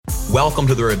Welcome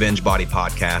to the Revenge Body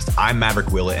Podcast. I'm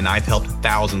Maverick Willett, and I've helped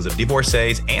thousands of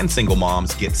divorcees and single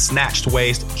moms get snatched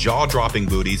waist, jaw-dropping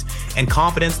booties, and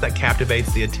confidence that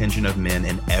captivates the attention of men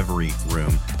in every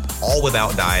room, all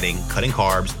without dieting, cutting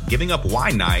carbs, giving up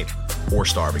wine night, or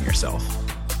starving yourself.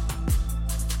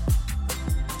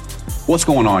 What's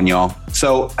going on, y'all?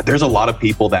 So there's a lot of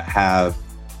people that have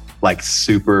they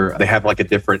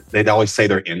always say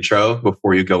their intro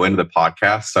before you go into the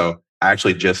podcast. So I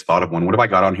actually just thought of one. What if I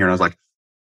got on here and I was like,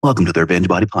 welcome to the Revenge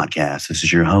Body Podcast. This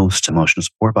is your host, Emotional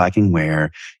Support Viking,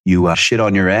 where you shit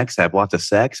on your ex, have lots of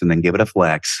sex, and then give it a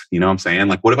flex. You know what I'm saying?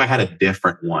 Like, what if I had a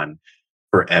different one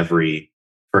for every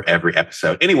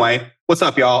episode? Anyway, what's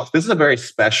up, y'all? This is a very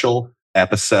special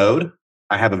episode.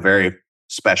 I have a very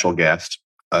special guest,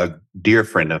 a dear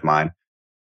friend of mine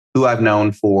who I've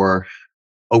known for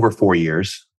over 4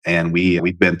 years, and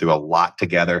we've been through a lot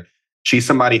together. She's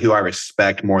somebody who I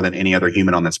respect more than any other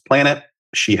human on this planet.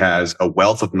 She has a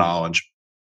wealth of knowledge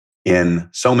in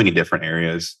so many different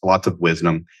areas, lots of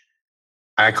wisdom.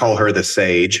 I call her the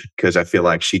sage because I feel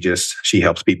like she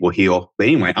helps people heal. But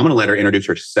anyway, I'm going to let her introduce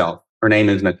herself. Her name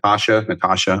is Natasha.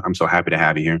 Natasha, I'm so happy to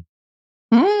have you here.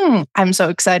 I'm so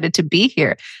excited to be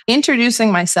here.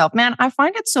 Introducing myself, man, I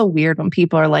find it so weird when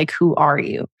people are like, who are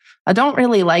you? I don't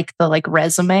really like the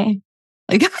resume.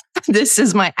 Like, this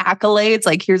is my accolades.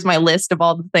 Like, here's my list of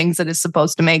all the things that is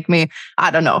supposed to make me, I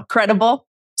don't know, credible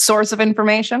source of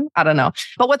information. I don't know.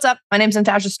 But what's up? My name's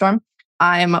Natasha Storm.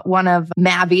 I'm one of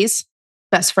Mavi's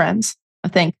best friends. I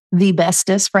think the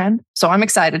bestest friend. So I'm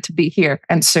excited to be here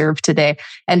and serve today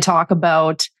and talk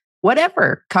about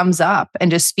whatever comes up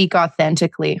and just speak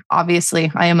authentically.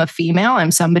 Obviously, I am a female.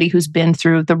 I'm somebody who's been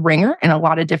through the ringer in a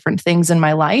lot of different things in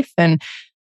my life. And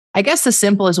I guess the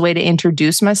simplest way to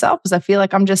introduce myself is I feel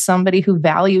like I'm just somebody who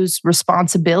values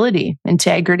responsibility,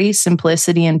 integrity,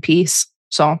 simplicity, and peace.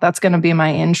 So that's going to be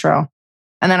my intro.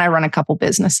 And then I run a couple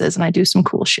businesses and I do some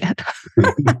cool shit.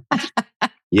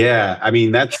 Yeah. I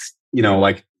mean, that's,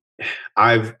 we've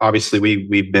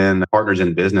been partners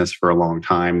in business for a long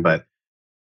time, but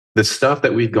the stuff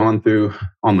that we've gone through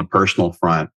on the personal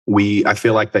front, I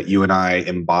feel like that you and I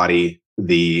embody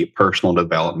the personal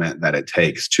development that it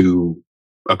takes to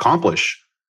accomplish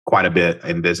quite a bit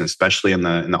in business, especially in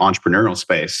the entrepreneurial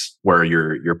space, where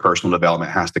your personal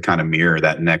development has to kind of mirror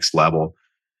that next level.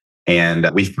 And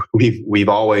we've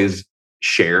always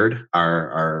shared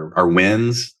our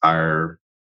wins, our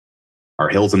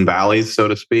hills and valleys, so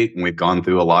to speak, and we've gone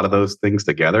through a lot of those things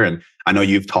together. And I know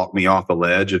you've talked me off the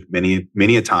ledge of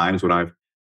many a times when I've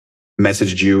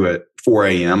messaged you at 4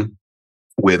 a.m.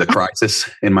 with a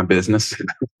crisis in my business.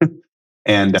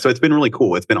 And so it's been really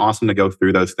cool. It's been awesome to go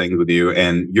through those things with you.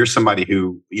 And you're somebody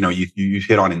who, you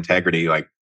hit on integrity. Like,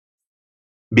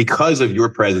 because of your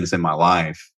presence in my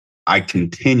life, I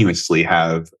continuously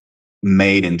have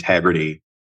made integrity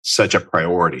such a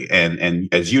priority. And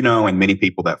as you know, and many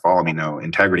people that follow me know,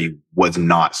 integrity was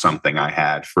not something I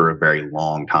had for a very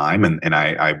long time. And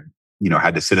I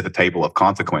had to sit at the table of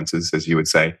consequences, as you would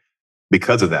say,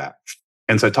 because of that.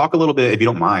 And so talk a little bit, if you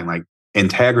don't mind, like,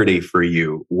 integrity for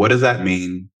you, what does that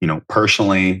mean,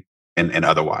 personally and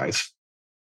otherwise?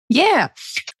 Yeah,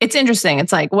 it's interesting.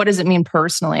 It's like, what does it mean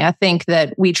personally? I think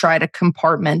that we try to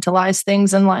compartmentalize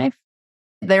things in life.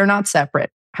 They're not separate.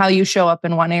 How you show up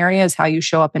in one area is how you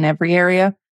show up in every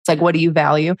area. It's like, what do you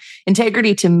value?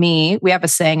 Integrity to me, we have a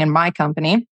saying in my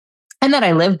company and that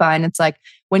I live by. And it's like,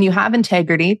 when you have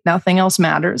integrity, nothing else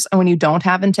matters. And when you don't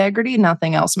have integrity,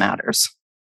 nothing else matters.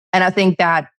 And I think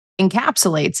that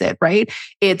encapsulates it, right?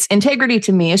 It's integrity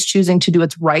to me is choosing to do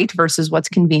what's right versus what's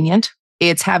convenient.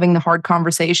 It's having the hard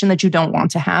conversation that you don't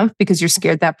want to have because you're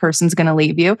scared that person's going to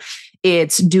leave you.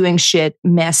 It's doing shit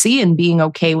messy and being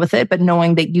okay with it, but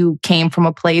knowing that you came from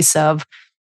a place of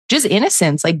just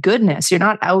innocence, like goodness. You're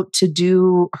not out to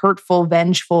do hurtful,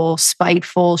 vengeful,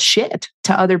 spiteful shit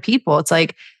to other people. It's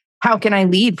like, how can I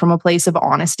lead from a place of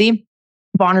honesty,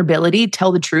 vulnerability,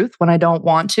 tell the truth when I don't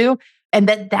want to? And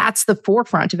that's the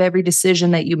forefront of every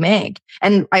decision that you make.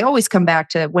 And I always come back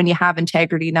to, when you have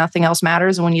integrity, nothing else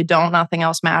matters. And when you don't, nothing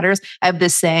else matters. I have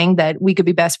this saying that we could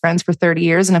be best friends for 30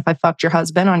 years. And if I fucked your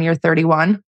husband on year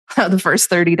 31, the first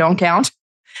 30 don't count,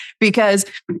 because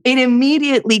it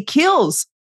immediately kills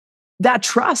that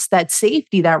trust, that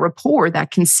safety, that rapport,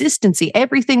 that consistency.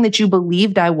 Everything that you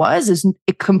believed I was is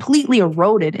completely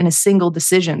eroded in a single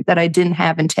decision that I didn't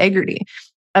have integrity.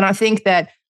 And I think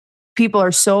that people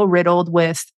are so riddled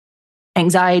with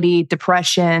anxiety,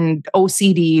 depression,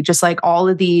 OCD, just like all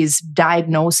of these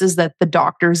diagnoses that the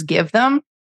doctors give them.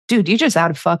 Dude, you're just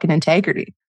out of fucking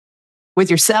integrity with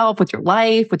yourself, with your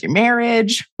life, with your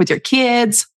marriage, with your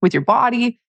kids, with your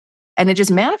body. And it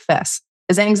just manifests.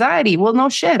 Is anxiety? Well, no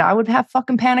shit. I would have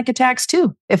fucking panic attacks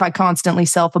too if I constantly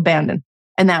self-abandoned.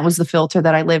 And that was the filter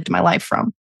that I lived my life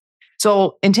from.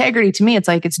 So integrity to me, it's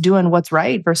like it's doing what's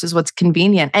right versus what's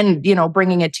convenient. And,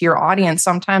 bringing it to your audience,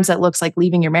 sometimes that looks like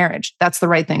leaving your marriage. That's the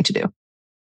right thing to do.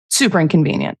 Super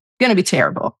inconvenient. Going to be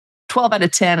terrible. 12 out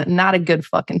of 10, not a good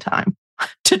fucking time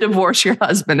to divorce your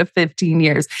husband of 15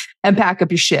 years and pack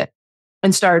up your shit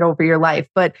and start over your life.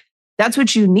 But that's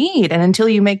what you need. And until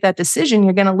you make that decision,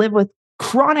 you're going to live with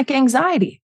chronic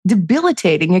anxiety,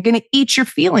 debilitating. You're going to eat your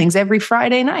feelings every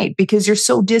Friday night because you're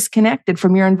so disconnected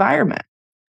from your environment.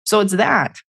 So it's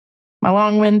that, my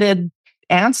long-winded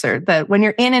answer, that when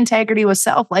you're in integrity with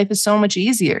self, life is so much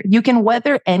easier. You can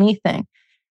weather anything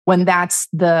when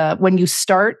you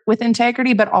start with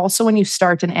integrity, but also when you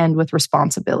start and end with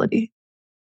responsibility.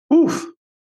 Oof.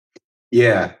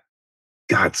 Yeah.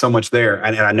 God, so much there.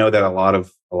 And I know that a lot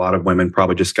of women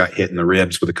probably just got hit in the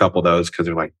ribs with a couple of those because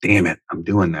they're like, damn it, I'm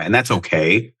doing that. And that's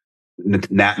okay.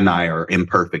 Nat and I are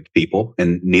imperfect people,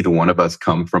 and neither one of us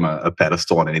come from a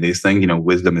pedestal on any of these things.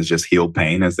 Wisdom is just healed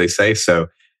pain, as they say. So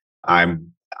I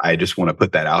just want to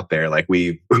put that out there. Like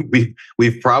we've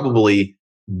probably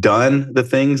done the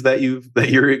things that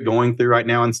you're going through right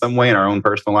now in some way in our own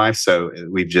personal life. So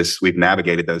we've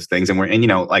navigated those things, and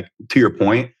like to your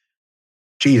point,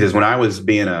 Jesus, when I was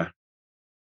being a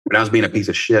piece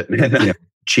of shit, man,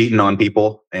 cheating on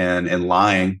people and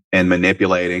lying and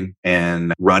manipulating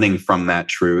and running from that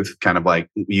truth, kind of like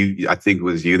I think it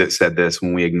was you that said this: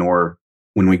 when we ignore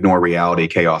reality,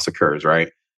 chaos occurs,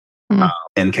 right? Mm.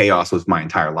 And chaos was my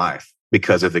entire life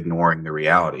because of ignoring the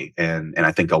reality. And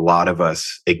I think a lot of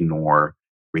us ignore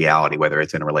reality, whether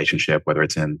it's in a relationship, whether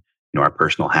it's in our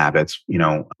personal habits.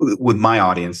 With my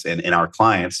audience and our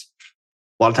clients,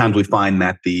 a lot of times we find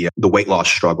that the weight loss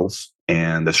struggles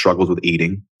and the struggles with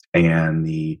eating and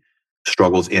the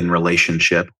struggles in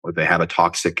relationship, whether they have a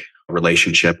toxic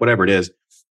relationship, whatever it is,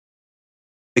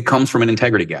 it comes from an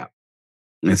integrity gap.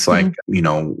 And it's like,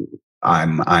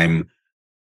 I'm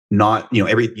not,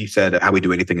 you said how we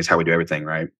do anything is how we do everything,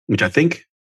 right? Which I think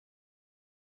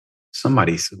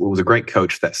it was a great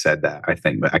coach that said that, I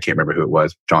think, but I can't remember who it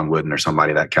was, John Wooden or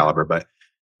somebody of that caliber. But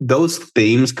those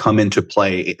themes come into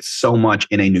play so much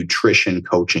in a nutrition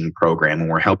coaching program when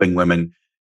we're helping women.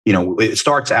 It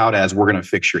starts out as, we're going to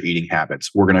fix your eating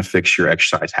habits. We're going to fix your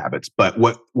exercise habits. But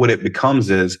what it becomes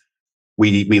is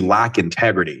we lack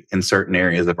integrity in certain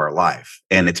areas of our life.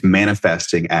 And it's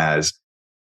manifesting as,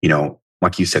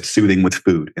 like you said, soothing with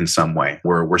food in some way.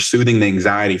 We're soothing the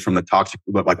anxiety from the toxic,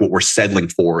 like what we're settling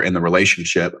for in the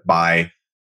relationship by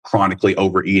chronically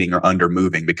overeating or under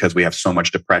moving because we have so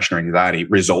much depression or anxiety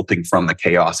resulting from the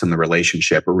chaos in the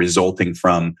relationship or resulting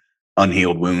from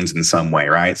unhealed wounds in some way,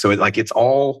 right? So it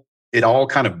all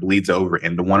kind of bleeds over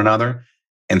into one another.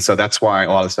 And so that's why a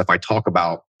lot of the stuff I talk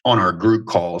about on our group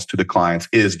calls to the clients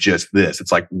is just this.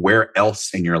 It's like, where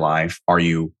else in your life are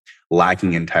you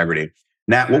lacking integrity?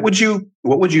 Nat, what would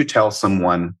you tell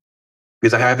someone,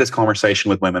 because I have this conversation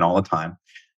with women all the time,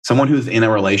 someone who's in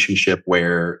a relationship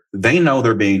where they know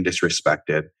they're being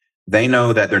disrespected, they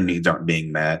know that their needs aren't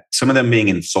being met, some of them being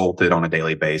insulted on a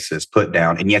daily basis, put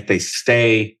down, and yet they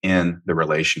stay in the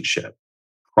relationship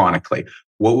chronically.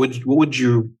 What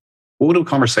would a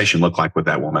conversation look like with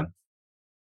that woman?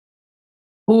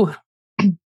 Ooh.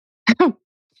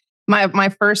 My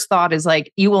first thought is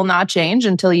like, you will not change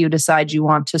until you decide you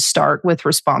want to start with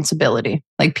responsibility,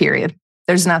 like period.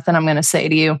 There's nothing I'm going to say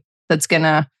to you that's going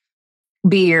to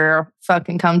be your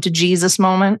fucking come to Jesus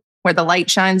moment where the light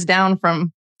shines down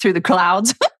from through the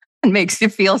clouds and makes you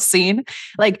feel seen.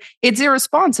 Like, it's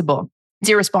irresponsible.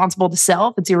 It's irresponsible to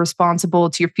self. It's irresponsible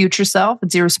to your future self.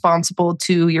 It's irresponsible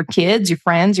to your kids, your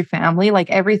friends, your family, like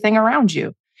everything around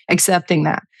you, accepting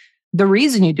that. The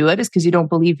reason you do it is because you don't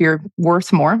believe you're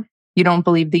worth more. You don't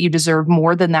believe that you deserve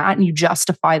more than that. And you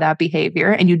justify that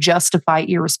behavior and you justify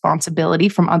irresponsibility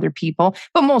from other people,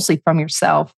 but mostly from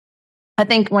yourself. I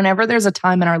think whenever there's a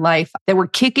time in our life that we're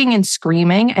kicking and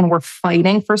screaming and we're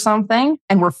fighting for something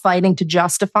and we're fighting to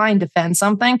justify and defend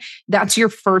something, that's your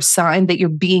first sign that you're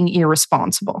being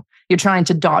irresponsible. You're trying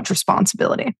to dodge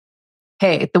responsibility.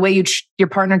 Hey, the way your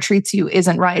partner treats you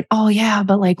isn't right. Oh yeah,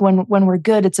 but like when we're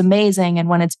good, it's amazing. And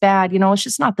when it's bad, it's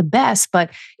just not the best, but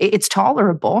it's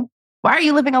tolerable. Why are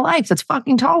you living a life that's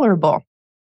fucking tolerable?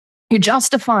 You're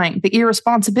justifying the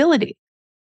irresponsibility.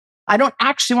 I don't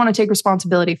actually want to take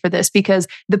responsibility for this because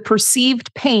the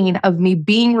perceived pain of me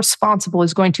being responsible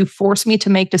is going to force me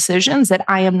to make decisions that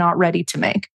I am not ready to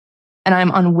make and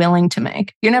I'm unwilling to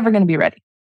make. You're never going to be ready.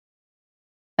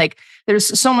 Like,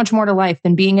 there's so much more to life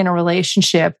than being in a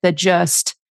relationship that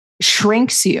just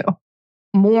shrinks you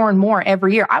more and more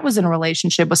every year. I was in a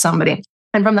relationship with somebody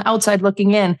And from the outside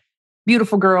looking in,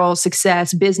 beautiful girl,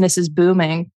 success, business is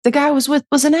booming. The guy I was with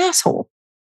was an asshole.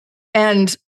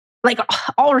 And like,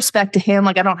 all respect to him.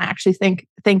 Like, I don't actually think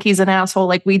he's an asshole.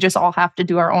 Like, we just all have to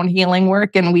do our own healing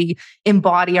work and we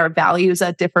embody our values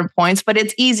at different points. But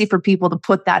it's easy for people to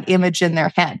put that image in their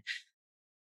head.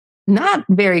 Not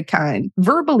very kind,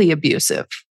 verbally abusive.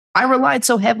 I relied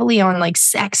so heavily on like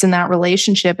sex in that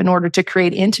relationship in order to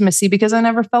create intimacy because I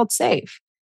never felt safe.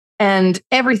 And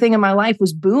everything in my life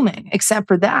was booming except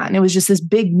for that. And it was just this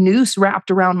big noose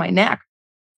wrapped around my neck.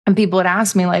 And people would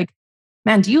ask me like,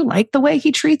 man, do you like the way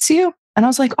he treats you? And I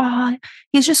was like, oh,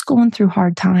 he's just going through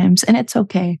hard times and it's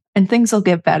okay. And things will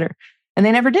get better. And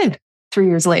they never did 3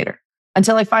 years later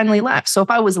until I finally left. So if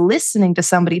I was listening to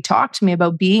somebody talk to me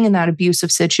about being in that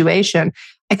abusive situation,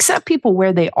 accept people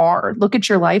where they are. Look at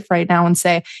your life right now and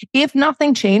say, if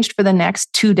nothing changed for the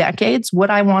next 2 decades, would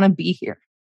I want to be here?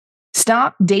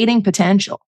 Stop dating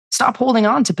potential. Stop holding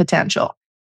on to potential.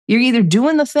 You're either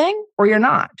doing the thing or you're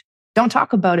not. Don't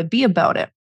talk about it. Be about it.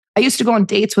 I used to go on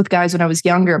dates with guys when I was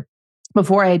younger,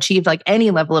 before I achieved like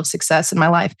any level of success in my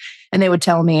life. And they would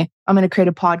tell me, I'm going to create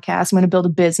a podcast. I'm going to build a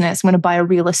business. I'm going to buy a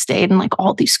real estate and like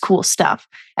all these cool stuff.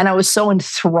 And I was so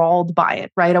enthralled by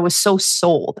it, right? I was so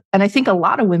sold. And I think a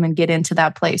lot of women get into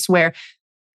that place where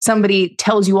somebody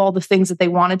tells you all the things that they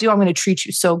want to do. I'm going to treat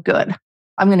you so good.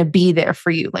 I'm going to be there for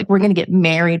you. Like, we're going to get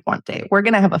married one day. We're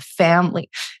going to have a family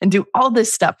and do all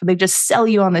this stuff. And they just sell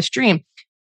you on this dream.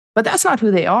 But that's not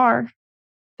who they are.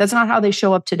 That's not how they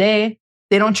show up today.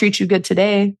 They don't treat you good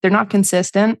today. They're not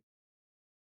consistent.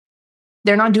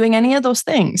 They're not doing any of those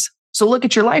things. So look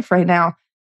at your life right now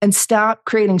and stop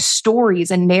creating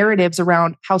stories and narratives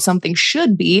around how something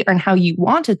should be and how you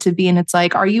want it to be. And it's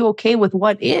like, are you okay with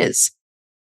what is?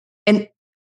 And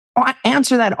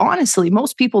answer that honestly.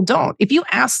 Most people don't. If you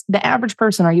ask the average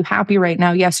person, are you happy right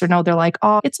now? Yes or no. They're like,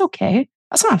 oh, it's okay.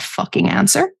 That's not a fucking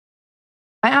answer.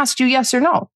 I asked you yes or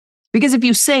no. Because if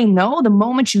you say no, the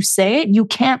moment you say it, you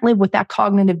can't live with that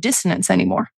cognitive dissonance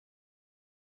anymore.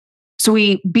 So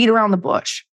we beat around the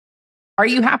bush. Are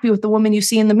you happy with the woman you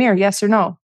see in the mirror? Yes or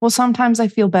no? Well, sometimes I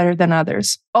feel better than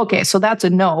others. Okay, so that's a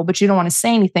no, but you don't want to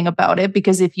say anything about it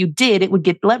because if you did, it would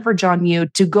get leverage on you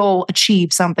to go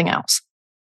achieve something else.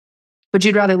 But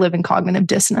you'd rather live in cognitive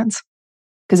dissonance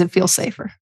because it feels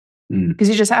safer. Because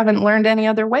you just haven't learned any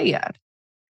other way yet.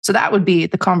 So that would be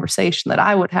the conversation that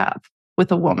I would have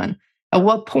with a woman. At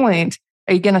what point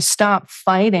are you going to stop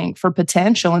fighting for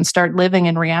potential and start living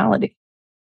in reality?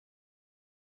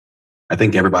 I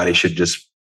think everybody should just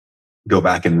go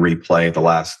back and replay the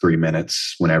last 3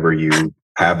 minutes whenever you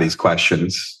have these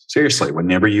questions. Seriously,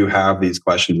 whenever you have these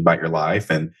questions about your life.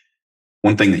 And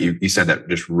one thing that you said that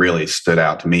just really stood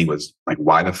out to me was like,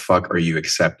 why the fuck are you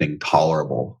accepting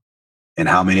tolerable? And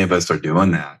how many of us are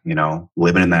doing that,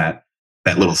 living in that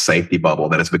little safety bubble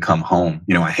that has become home.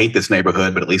 I hate this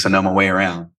neighborhood, but at least I know my way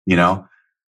around,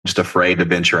 just afraid to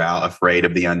venture out, afraid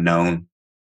of the unknown.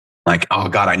 Like, oh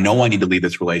God, I know I need to leave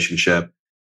this relationship,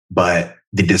 but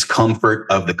the discomfort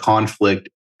of the conflict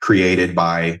created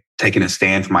by taking a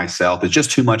stand for myself is just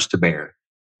too much to bear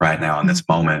right now in this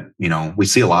moment. We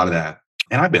see a lot of that.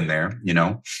 And I've been there,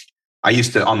 I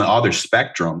used to, on the other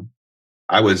spectrum,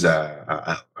 I was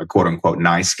a quote unquote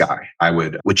nice guy.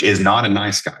 Which is not a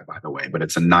nice guy, by the way, but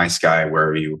it's a nice guy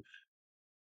where you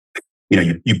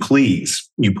please,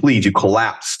 you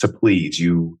collapse to please.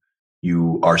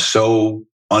 You are so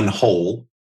unwhole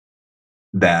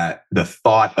that the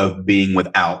thought of being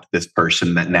without this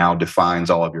person that now defines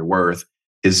all of your worth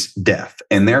is death.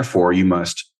 And therefore you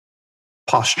must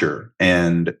posture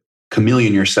and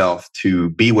chameleon yourself to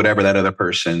be whatever that other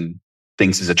person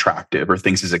thinks is attractive or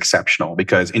thinks is exceptional,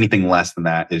 because anything less than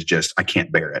that is just, I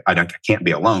can't bear it. I can't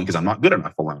be alone because I'm not good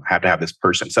enough alone. I have to have this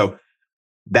person. So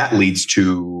that leads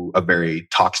to a very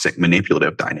toxic,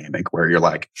 manipulative dynamic where you're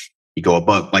like, you go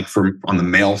above, like on the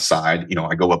male side,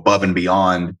 I go above and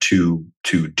beyond to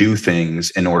do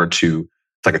things in order to,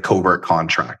 it's like a covert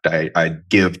contract. I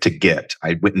give to get.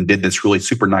 I went and did this really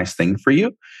super nice thing for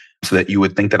you so that you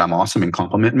would think that I'm awesome and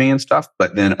compliment me and stuff.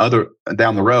 But then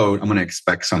down the road, I'm going to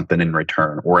expect something in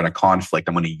return, or in a conflict,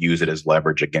 I'm going to use it as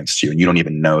leverage against you. And you don't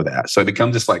even know that. So it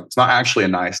becomes just like, it's not actually a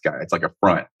nice guy. It's like a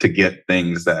front to get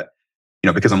things that,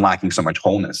 because I'm lacking so much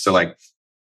wholeness. So like,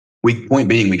 point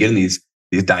being, we get in these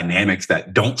dynamics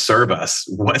that don't serve us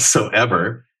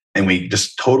whatsoever. And we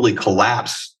just totally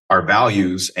collapse our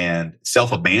values and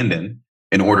self-abandon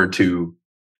in order to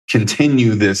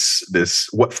continue this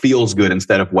what feels good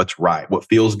instead of what's right, what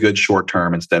feels good short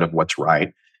term instead of what's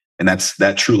right. And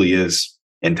that truly is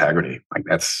integrity. Like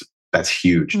that's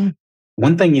huge.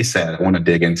 one thing you said I want to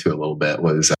dig into a little bit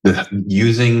was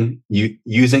using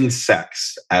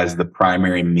sex as the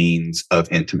primary means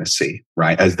of intimacy,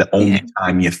 right? As the only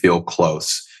time you feel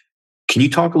close. Can you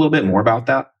talk a little bit more about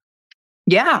that?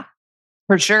 Yeah,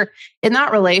 for sure. In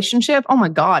that relationship, oh my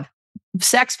God,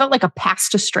 sex felt like a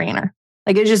pasta strainer.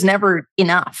 Like it was just never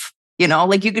enough. You know,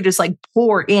 like you could just like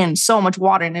pour in so much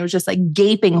water and it was just like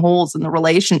gaping holes in the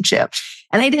relationship.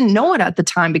 And I didn't know it at the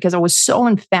time because I was so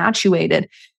infatuated.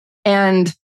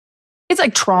 And it's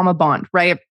like trauma bond,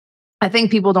 right? I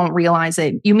think people don't realize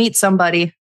it. You meet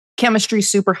somebody, chemistry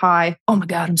super high. Oh my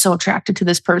God, I'm so attracted to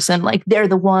this person. Like they're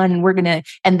the one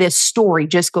and this story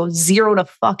just goes 0 to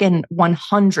fucking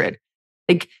 100.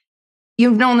 Like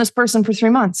you've known this person for 3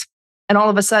 months and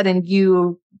all of a sudden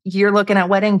you're looking at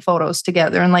wedding photos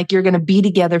together and like you're going to be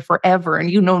together forever.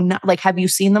 And like, have you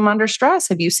seen them under stress?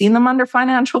 Have you seen them under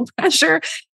financial pressure?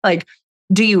 Like,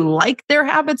 do you like their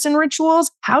habits and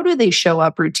rituals? How do they show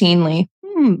up routinely?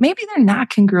 Maybe they're not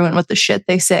congruent with the shit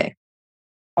they say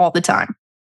all the time.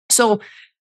 So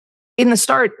in the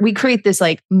start, we create this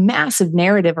like massive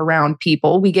narrative around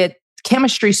people. We get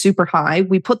chemistry super high.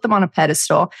 We put them on a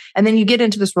pedestal. And then you get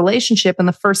into this relationship in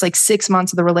the first like 6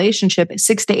 months of the relationship,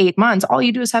 6 to 8 months, all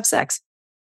you do is have sex.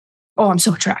 Oh, I'm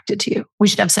so attracted to you. We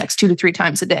should have sex 2 to 3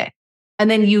 times a day.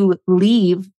 And then you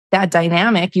leave that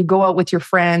dynamic. You go out with your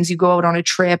friends, you go out on a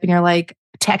trip and you're like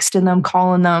texting them,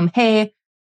 calling them, hey,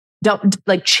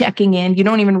 like checking in. You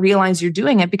don't even realize you're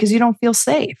doing it because you don't feel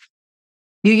safe.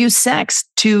 You use sex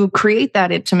to create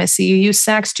that intimacy. You use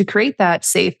sex to create that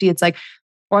safety. It's like,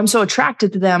 or I'm so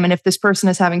attracted to them. And if this person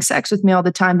is having sex with me all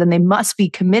the time, then they must be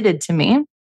committed to me.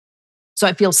 So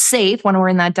I feel safe when we're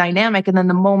in that dynamic. And then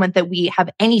the moment that we have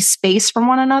any space from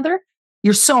one another,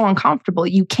 you're so uncomfortable.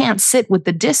 You can't sit with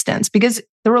the distance because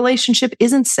the relationship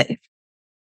isn't safe.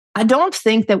 I don't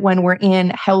think that when we're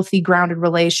in healthy, grounded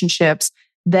relationships,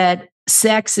 that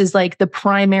sex is like the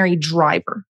primary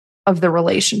driver of the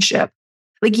relationship.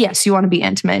 Like, yes, you want to be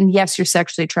intimate. And yes, you're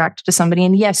sexually attracted to somebody.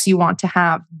 And yes, you want to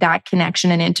have that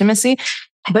connection and intimacy.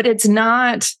 But it's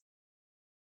not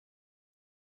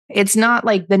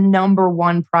like the number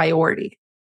one priority.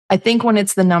 I think when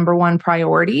it's the number one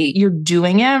priority, you're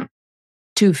doing it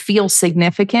to feel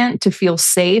significant, to feel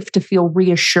safe, to feel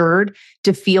reassured,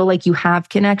 to feel like you have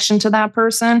connection to that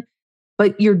person.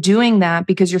 But you're doing that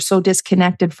because you're so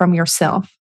disconnected from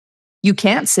yourself. You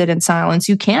can't sit in silence.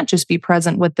 You can't just be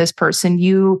present with this person.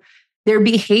 Their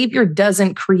behavior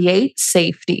doesn't create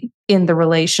safety in the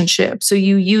relationship. So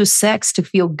you use sex to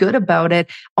feel good about it,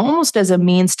 almost as a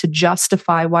means to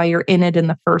justify why you're in it in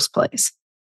the first place.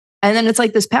 And then it's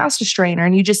like this pasta strainer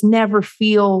and you just never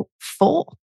feel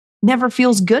full, never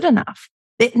feels good enough.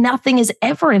 Nothing is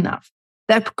ever enough.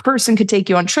 That person could take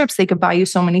you on trips. They could buy you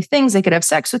so many things. They could have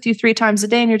sex with you 3 times a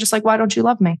day. And you're just like, why don't you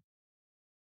love me?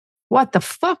 What the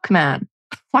fuck, man?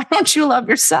 Why don't you love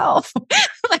yourself?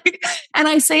 And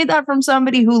I say that from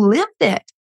somebody who lived it.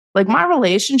 Like my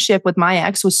relationship with my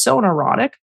ex was so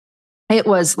neurotic. It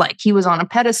was like he was on a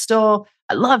pedestal.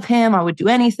 I love him. I would do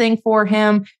anything for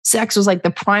him. Sex was like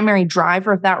the primary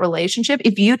driver of that relationship.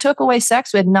 If you took away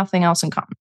sex, we had nothing else in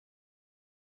common.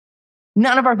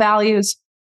 None of our values,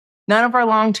 none of our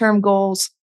long-term goals,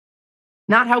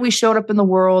 not how we showed up in the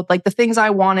world. Like the things I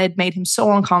wanted made him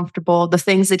so uncomfortable. The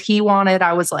things that he wanted,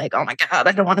 I was like, oh my God,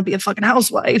 I don't want to be a fucking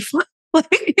housewife.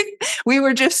 We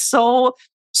were just so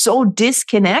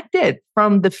disconnected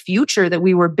from the future that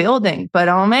we were building. But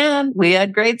oh man, we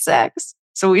had great sex.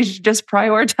 So we should just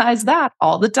prioritize that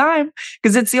all the time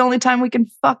because it's the only time we can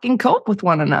fucking cope with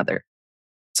one another.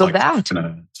 So like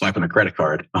swiping a credit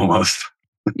card almost.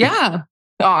 Yeah.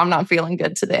 Oh, I'm not feeling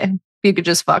good today. If you could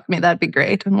just fuck me, that'd be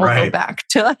great. And we'll go back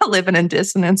to living in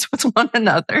dissonance with one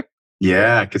another.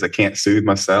 Yeah, because I can't soothe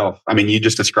myself. I mean, you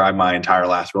just described my entire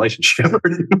last relationship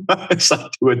it's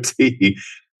like to a T.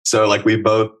 So like we've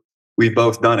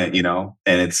both done it, you know,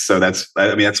 and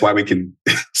that's why we can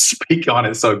speak on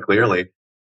it so clearly.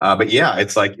 But yeah,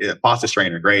 it's like a pasta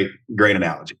strainer. Great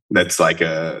analogy. That's like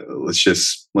let's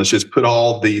just put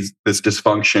all this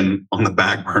dysfunction on the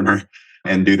back burner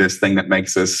and do this thing that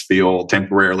makes us feel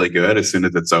temporarily good. As soon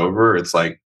as it's over, it's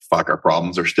like, fuck, our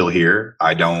problems are still here.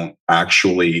 I don't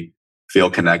actually feel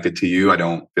connected to you. I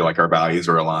don't feel like our values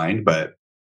are aligned, but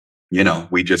you know,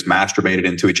 we just masturbated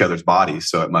into each other's bodies.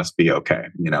 So it must be okay.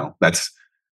 You know, that's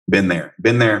been there.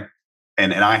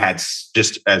 And I had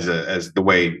just as the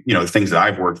way, you know, the things that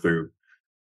I've worked through,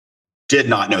 did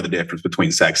not know the difference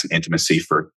between sex and intimacy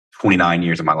for 29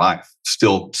 years of my life.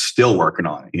 Still working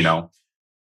on it, you know.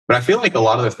 But I feel like a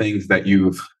lot of the things that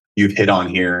you've hit on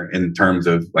here in terms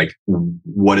of like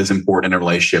what is important in a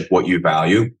relationship, what you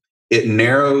value, it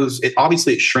narrows, it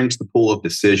obviously it shrinks the pool of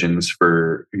decisions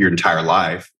for your entire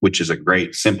life, which is a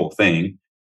great, simple thing.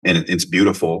 And it's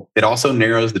beautiful. It also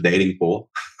narrows the dating pool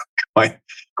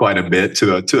quite a bit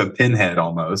to a pinhead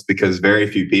almost, because very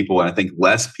few people, and I think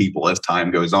less people as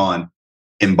time goes on,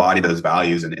 embody those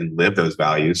values and live those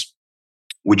values.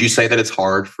 Would you say that it's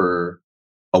hard for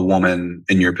a woman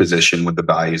in your position with the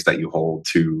values that you hold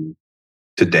to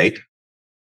date?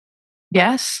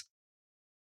 Yes.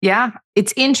 Yeah.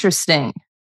 It's interesting.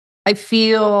 I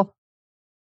feel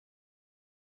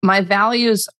my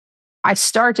values, I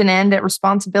start and end at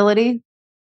responsibility.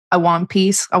 I want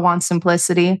peace. I want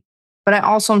simplicity. But I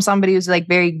also am somebody who's like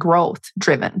very growth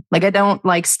driven. Like I don't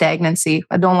like stagnancy.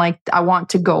 I want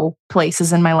to go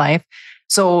places in my life.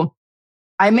 So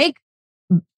I make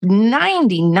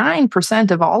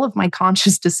 99% of all of my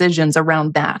conscious decisions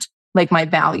around that, like my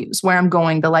values, where I'm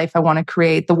going, the life I want to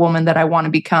create, the woman that I want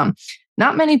to become.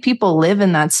 Not many people live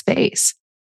in that space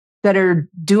that are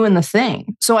doing the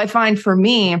thing. So I find for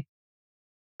me,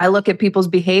 I look at people's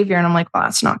behavior and I'm like, well,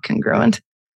 that's not congruent.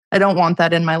 I don't want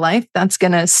that in my life. That's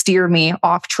going to steer me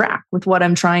off track with what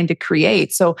I'm trying to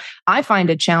create. So I find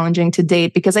it challenging to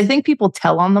date because I think people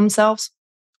tell on themselves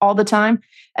all the time.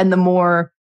 And the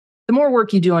more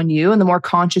work you do on you and the more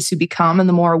conscious you become and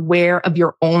the more aware of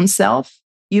your own self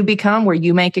you become, where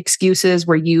you make excuses,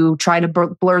 where you try to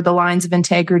blur the lines of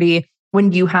integrity,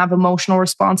 when you have emotional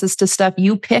responses to stuff,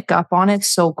 you pick up on it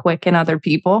so quick in other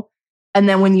people. And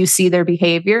then when you see their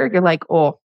behavior, you're like,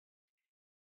 oh,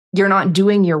 you're not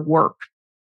doing your work.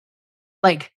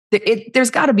 Like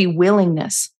there's got to be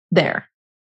willingness there.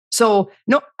 So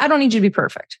no, I don't need you to be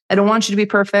perfect. I don't want you to be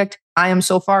perfect. I am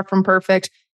so far from perfect.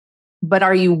 But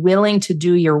are you willing to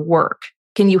do your work?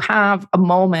 Can you have a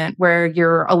moment where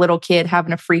you're a little kid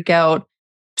having a freak out,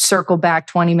 circle back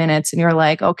 20 minutes and you're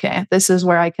like, okay, this is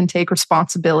where I can take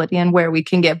responsibility and where we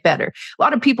can get better. A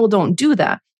lot of people don't do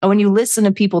that. And when you listen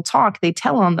to people talk, they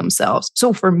tell on themselves.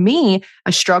 So for me, I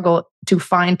struggle to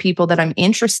find people that I'm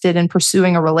interested in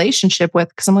pursuing a relationship with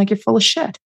because I'm like, you're full of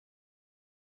shit.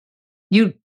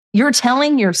 You're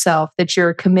telling yourself that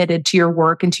you're committed to your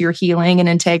work and to your healing and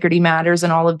integrity matters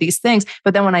and all of these things.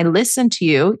 But then when I listen to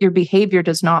you, your behavior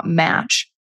does not match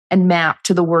and map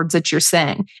to the words that you're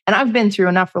saying. And I've been through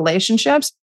enough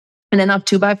relationships and enough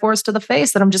 2x4s to the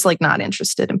face that I'm just like not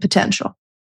interested in potential.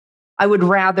 I would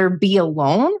rather be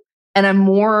alone, and I'm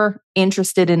more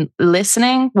interested in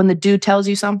listening when the dude tells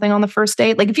you something on the first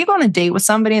date. Like if you go on a date with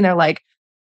somebody and they're like,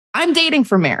 I'm dating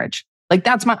for marriage. Like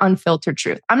that's my unfiltered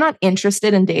truth. I'm not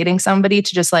interested in dating somebody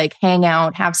to just like hang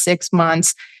out, have 6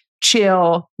 months,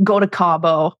 chill, go to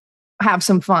Cabo, have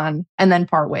some fun, and then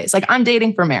part ways. Like I'm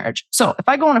dating for marriage. So if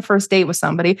I go on a first date with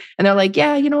somebody and they're like,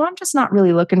 yeah, I'm just not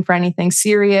really looking for anything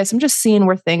serious. I'm just seeing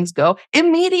where things go.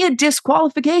 Immediate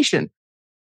disqualification.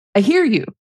 I hear you.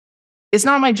 It's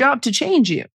not my job to change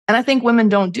you. And I think women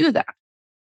don't do that.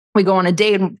 We go on a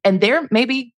date and there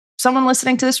maybe someone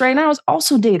listening to this right now is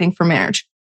also dating for marriage.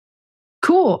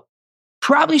 Cool.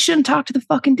 Probably shouldn't talk to the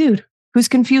fucking dude who's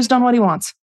confused on what he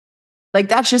wants. Like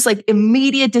that's just like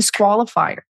immediate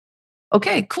disqualifier.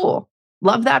 Okay, cool.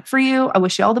 Love that for you. I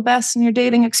wish you all the best in your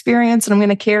dating experience and I'm going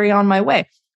to carry on my way.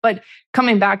 But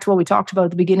coming back to what we talked about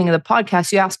at the beginning of the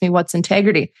podcast, you asked me what's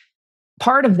integrity.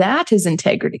 Part of that is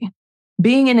integrity.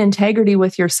 Being in integrity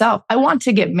with yourself. I want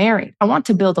to get married. I want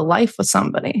to build a life with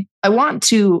somebody. I want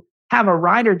to have a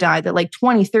ride or die that like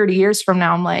 20, 30 years from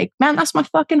now, I'm like, man, that's my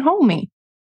fucking homie.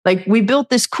 Like we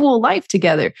built this cool life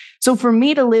together. So for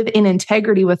me to live in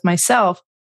integrity with myself,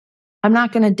 I'm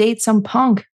not going to date some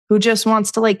punk who just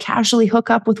wants to like casually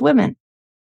hook up with women.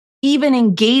 Even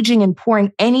engaging and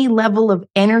pouring any level of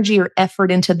energy or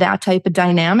effort into that type of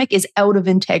dynamic is out of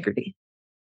integrity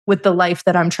with the life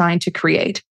that I'm trying to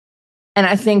create. And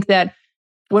I think that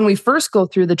when we first go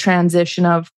through the transition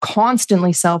of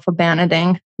constantly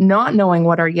self-abandoning, not knowing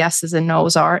what our yeses and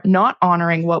nos are, not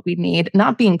honoring what we need,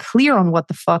 not being clear on what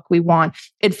the fuck we want,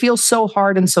 it feels so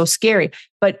hard and so scary.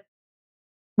 But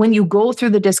when you go through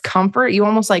the discomfort, you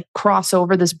almost like cross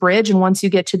over this bridge. And once you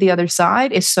get to the other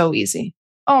side, it's so easy.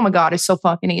 Oh my God, it's so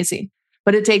fucking easy.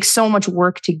 But it takes so much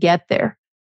work to get there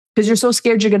because you're so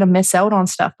scared you're going to miss out on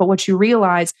stuff. But what you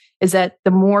realize is that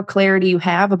the more clarity you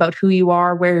have about who you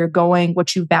are, where you're going,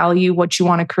 what you value, what you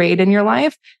want to create in your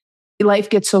life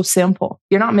gets so simple.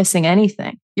 You're not missing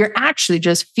anything. You're actually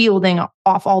just fielding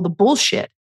off all the bullshit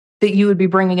that you would be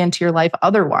bringing into your life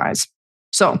otherwise.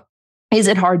 So is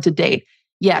it hard to date?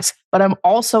 Yes. But I'm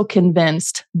also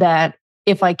convinced that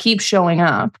if I keep showing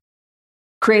up,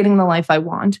 creating the life I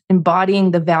want, embodying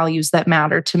the values that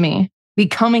matter to me,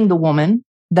 becoming the woman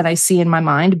that I see in my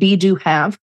mind, be, do,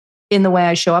 have, in the way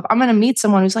I show up. I'm going to meet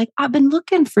someone who's like, I've been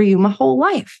looking for you my whole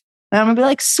life. And I'm going to be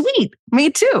like, sweet, me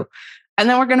too. And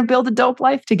then we're going to build a dope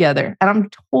life together. And I'm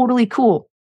totally cool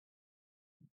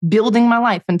building my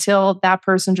life until that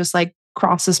person just like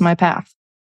crosses my path.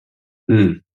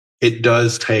 It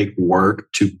does take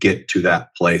work to get to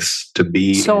that place, to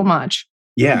be so much.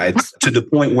 Yeah, it's to the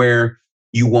point where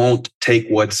you won't take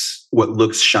what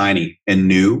looks shiny and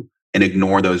new and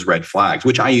ignore those red flags,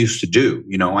 which I used to do.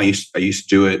 I used to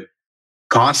do it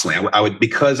constantly. I would,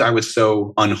 because I was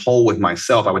so unwhole with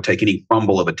myself, I would take any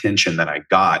crumble of attention that I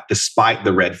got, despite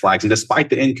the red flags and despite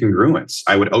the incongruence.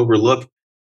 I would overlook,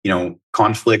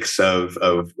 conflicts of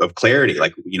clarity.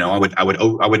 Like,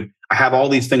 I have all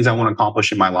these things I want to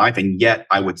accomplish in my life, and yet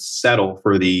I would settle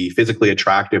for the physically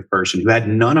attractive person who had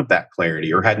none of that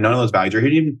clarity or had none of those values, or who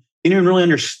didn't even really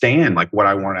understand like what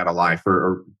I wanted out of life,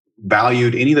 or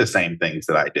valued any of the same things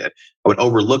that I did. I would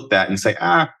overlook that and say,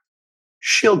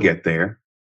 she'll get there.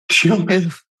 She'll get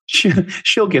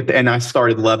there. And I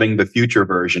started loving the future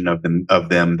version of them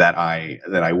that I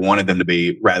wanted them to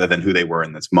be, rather than who they were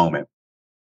in this moment.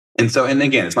 And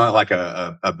again, it's not like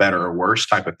a better or worse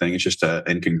type of thing. It's just an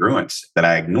incongruence that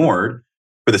I ignored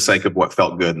for the sake of what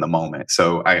felt good in the moment.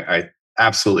 So I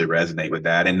absolutely resonate with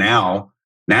that. And now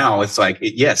it's like,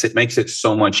 it makes it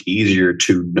so much easier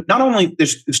to not only,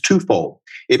 it's twofold.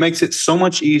 It makes it so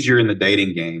much easier in the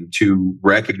dating game to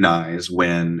recognize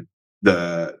when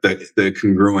the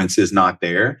congruence is not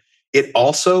there. It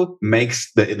also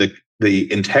makes the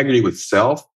integrity with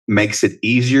self makes it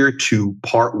easier to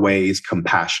part ways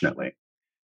compassionately.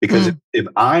 Because if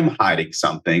I'm hiding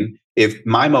something, if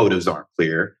my motives aren't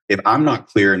clear, if I'm not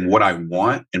clear in what I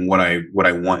want and what I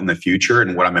want in the future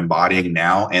and what I'm embodying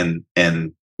now and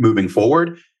moving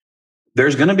forward,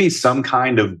 there's going to be some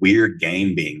kind of weird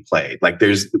game being played. Like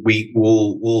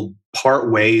we'll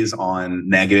part ways on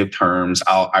negative terms.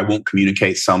 I won't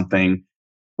communicate something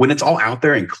when it's all out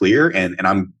there and clear, and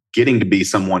I'm getting to be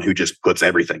someone who just puts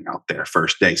everything out there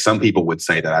first day. Some people would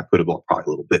say that I put probably a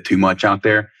little bit too much out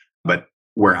there, but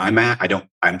where I'm at,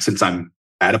 since I'm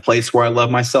at a place where I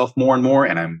love myself more and more,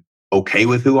 and I'm okay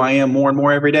with who I am more and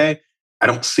more every day, I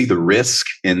don't see the risk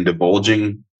in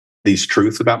divulging these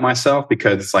truths about myself,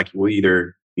 because it's like, well,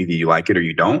 either you like it or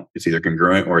you don't. It's either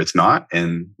congruent or it's not.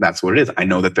 And that's what it is. I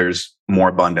know that there's more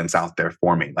abundance out there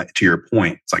for me. Like, to your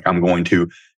point, it's like, I'm going to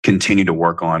continue to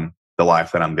work on the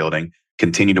life that I'm building,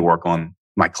 continue to work on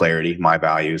my clarity, my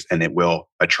values, and it will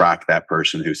attract that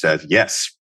person who says,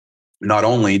 yes, not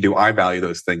only do I value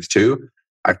those things too,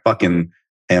 I fucking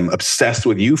am obsessed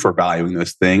with you for valuing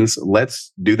those things.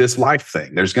 Let's do this life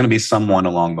thing. There's going to be someone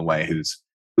along the way who's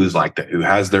like that, who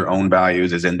has their own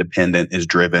values, is independent, is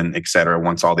driven, et cetera,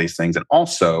 wants all these things, and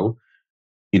also,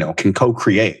 can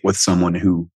co-create with someone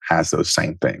who has those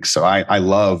same things. So I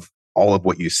love all of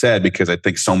what you said, because I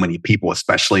think so many people,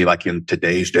 especially like in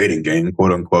today's dating game,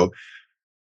 quote unquote,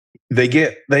 they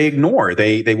ignore,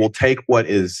 they will take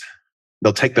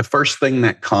they'll take the first thing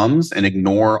that comes and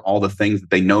ignore all the things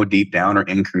that they know deep down are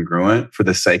incongruent for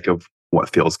the sake of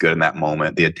what feels good in that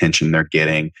moment, the attention they're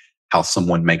getting, how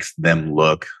someone makes them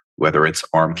look, whether it's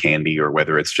arm candy or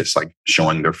whether it's just like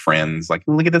showing their friends, like,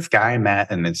 look at this guy,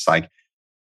 Matt. And it's like,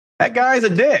 that guy's a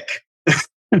dick.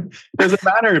 Doesn't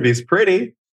matter if he's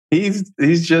pretty. He's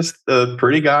just a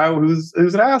pretty guy who's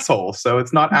an asshole. So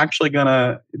it's not actually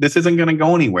this isn't gonna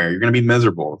go anywhere. You're gonna be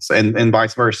miserable, and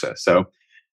vice versa. So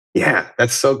yeah,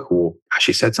 that's so cool.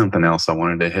 She said something else I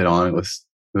wanted to hit on. It was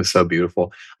so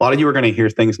beautiful. A lot of you are gonna hear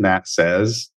things Nat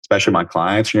says, especially my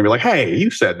clients. You're gonna be like, hey,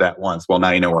 you said that once. Well,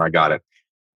 now you know where I got it.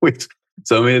 Which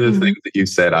so many of the things that you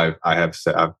said, I've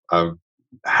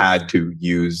had to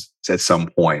use at some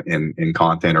point in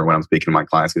content or when I'm speaking to my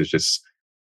clients. It's just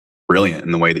brilliant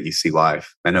in the way that you see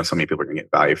life. I know so many people are going to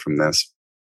get value from this.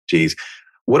 Geez.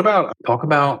 Talk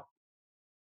about,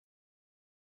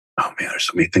 oh man, there's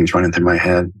so many things running through my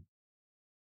head.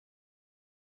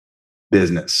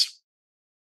 Business,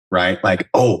 right? Like,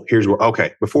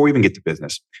 okay, before we even get to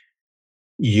business,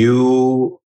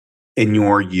 you in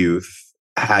your youth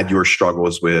had your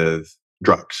struggles with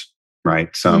drugs,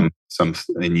 right? And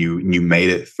you made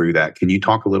it through that. Can you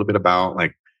talk a little bit about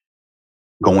like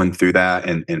going through that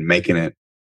and making it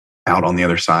out on the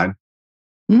other side?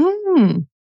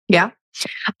 Yeah.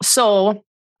 So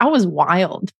I was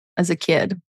wild as a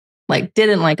kid, like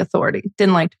didn't like authority,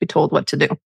 didn't like to be told what to do.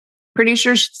 Pretty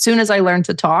sure as soon as I learned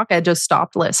to talk, I just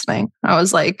stopped listening. I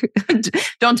was like,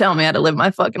 don't tell me how to live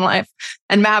my fucking life.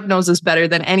 And Mav knows this better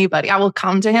than anybody. I will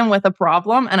come to him with a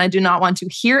problem and I do not want to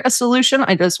hear a solution.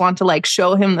 I just want to like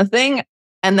show him the thing.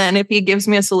 And then if he gives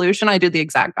me a solution, I do the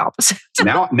exact opposite.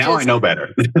 Now I know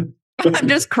better. I'm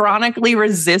just chronically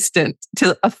resistant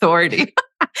to authority.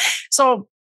 So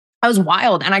I was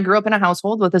wild. And I grew up in a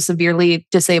household with a severely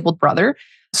disabled brother,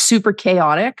 super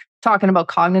chaotic, talking about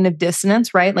cognitive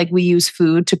dissonance, right? Like we use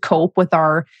food to cope with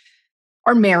our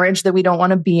marriage that we don't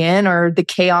want to be in or the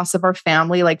chaos of our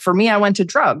family. Like for me, I went to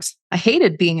drugs. I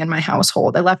hated being in my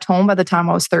household. I left home by the time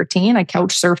I was 13. I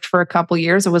couch surfed for a couple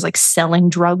years. I was like selling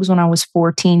drugs when I was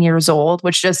 14 years old,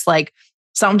 which just like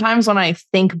sometimes when I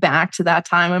think back to that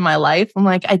time in my life, I'm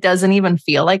like, it doesn't even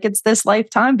feel like it's this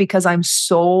lifetime because I'm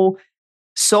so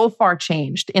far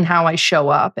changed in how I show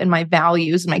up and my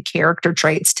values and my character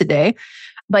traits today.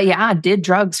 But yeah, I did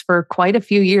drugs for quite a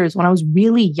few years when I was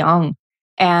really young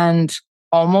and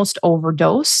almost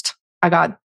overdosed. I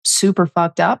got super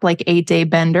fucked up, like 8-day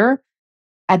bender.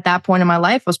 At that point in my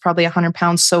life, I was probably 100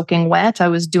 pounds soaking wet. I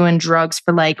was doing drugs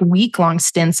for like week-long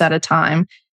stints at a time.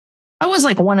 I was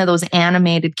like one of those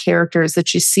animated characters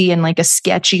that you see in like a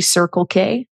sketchy Circle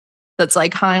K that's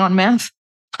like high on meth,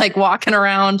 like walking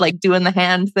around, like doing the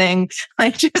hand thing,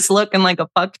 like just looking like a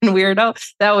fucking weirdo.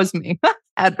 That was me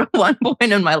at one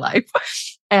point in my life.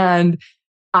 And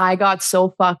I got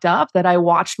so fucked up that I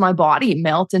watched my body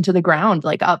melt into the ground,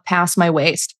 like up past my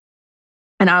waist.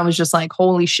 And I was just like,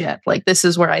 holy shit, like this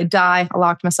is where I die. I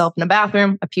locked myself in a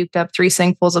bathroom. I puked up 3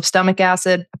 sinkfuls of stomach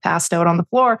acid. I passed out on the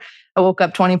floor. I woke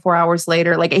up 24 hours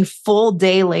later, like a full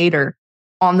day later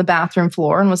on the bathroom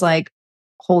floor and was like,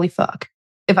 holy fuck,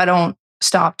 if I don't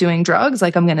stop doing drugs,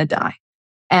 like I'm going to die.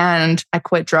 And I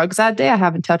quit drugs that day. I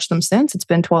haven't touched them since. It's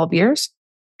been 12 years.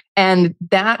 And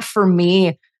that for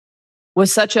me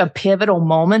was such a pivotal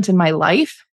moment in my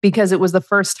life because it was the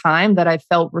first time that I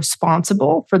felt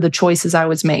responsible for the choices I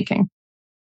was making.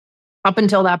 Up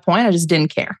until that point, I just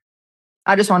didn't care.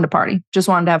 I just wanted to party, just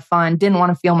wanted to have fun, didn't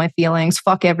want to feel my feelings.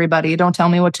 Fuck everybody. Don't tell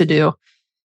me what to do.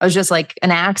 I was just like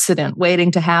an accident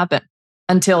waiting to happen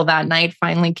until that night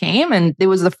finally came. And it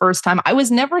was the first time. I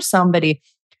was never somebody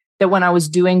that when I was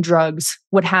doing drugs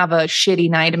would have a shitty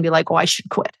night and be like, oh, I should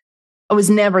quit. I was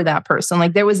never that person.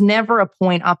 Like there was never a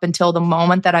point up until the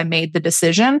moment that I made the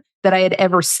decision that I had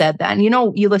ever said that. And you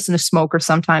know, you listen to smokers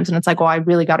sometimes and it's like, oh, I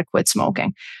really got to quit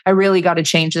smoking. I really got to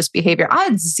change this behavior. I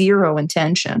had zero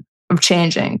intention of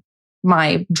changing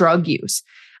my drug use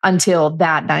until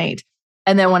that night.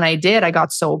 And then when I did, I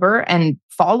got sober. And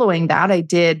following that, I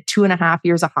did 2.5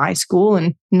 years of high school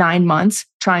and 9 months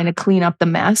trying to clean up the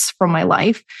mess from my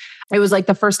life. It was like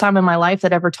the first time in my life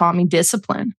that ever taught me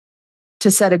discipline, to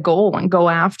set a goal and go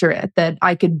after it, that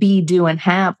I could be, do, and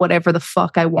have whatever the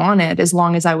fuck I wanted as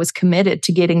long as I was committed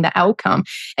to getting the outcome.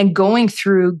 And going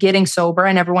through getting sober,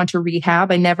 I never went to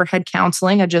rehab. I never had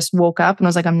counseling. I just woke up and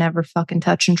was like, I'm never fucking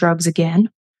touching drugs again.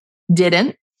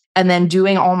 Didn't. And then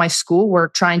doing all my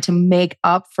schoolwork, trying to make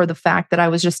up for the fact that I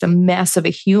was just a mess of a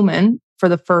human for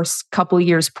the first couple of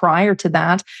years prior to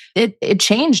that. It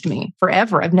changed me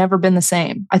forever. I've never been the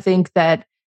same. I think that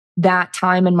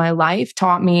time in my life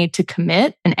taught me to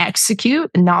commit and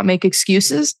execute and not make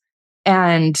excuses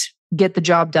and get the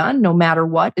job done no matter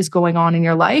what is going on in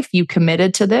your life. You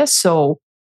committed to this, so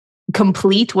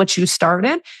complete what you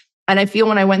started. And I feel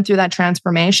when I went through that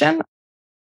transformation,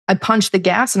 I punched the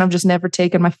gas and I've just never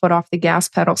taken my foot off the gas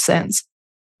pedal since.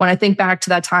 When I think back to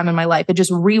that time in my life, it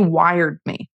just rewired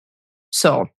me.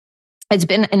 So it's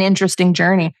been an interesting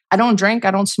journey. I don't drink,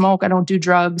 I don't smoke, I don't do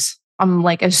drugs. I'm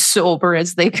like as sober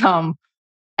as they come.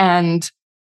 And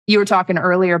you were talking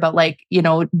earlier about like, you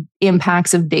know,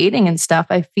 impacts of dating and stuff.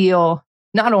 I feel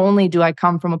not only do I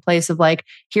come from a place of like,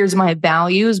 here's my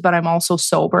values, but I'm also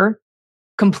sober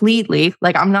completely.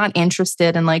 Like I'm not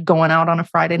interested in like going out on a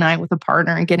Friday night with a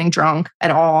partner and getting drunk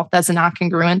at all. That's not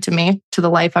congruent to me, to the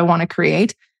life I want to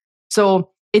create.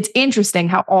 So it's interesting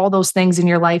how all those things in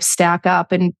your life stack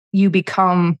up and you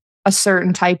become a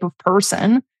certain type of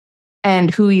person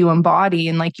and who you embody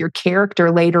and like your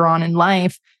character later on in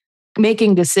life,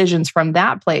 making decisions from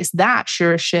that place. That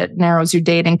sure as shit narrows your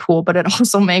dating pool, but it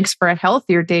also makes for a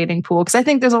healthier dating pool. Because I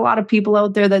think there's a lot of people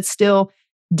out there that still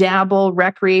dabble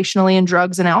recreationally in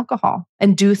drugs and alcohol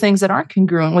and do things that aren't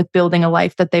congruent with building a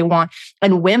life that they want.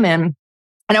 And women,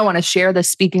 and I want to share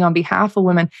this speaking on behalf of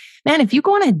women, man, if you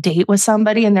go on a date with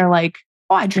somebody and they're like,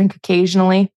 oh, I drink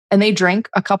occasionally, and they drink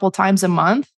a couple times a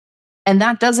month, and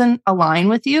that doesn't align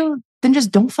with you, then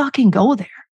just don't fucking go there.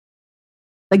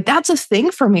 Like that's a thing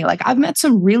for me. Like I've met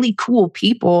some really cool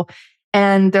people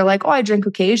and they're like, oh, I drink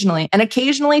occasionally. And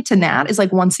occasionally to Nat is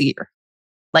like once a year,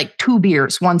 like 2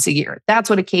 beers once a year.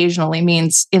 That's what occasionally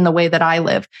means in the way that I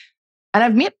live. And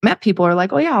I've met people who are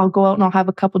like, oh yeah, I'll go out and I'll have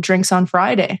a couple drinks on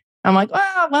Friday. I'm like,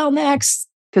 oh, well, next,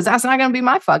 because that's not going to be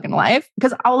my fucking life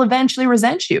because I'll eventually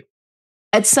resent you.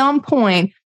 At some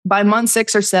point, by month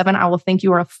 6 or 7, I will think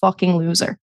you are a fucking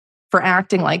loser for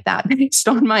acting like that based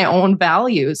on my own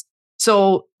values.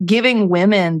 So giving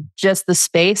women just the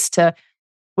space to,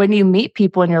 when you meet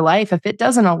people in your life, if it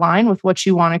doesn't align with what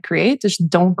you want to create, just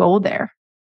don't go there.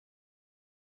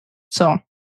 So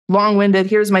long-winded,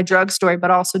 here's my drug story,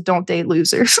 but also don't date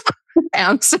losers.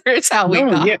 Answer is how we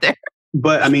got there.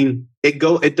 But I mean, it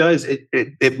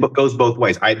goes both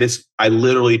ways. I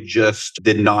literally just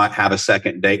did not have a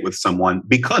second date with someone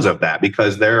because of that,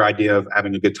 because their idea of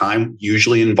having a good time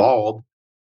usually involved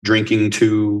drinking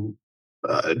to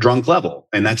drunk level.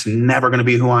 And that's never going to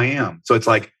be who I am. So it's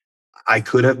like, I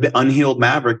could have been unhealed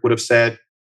Maverick would have said,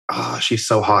 "Oh, she's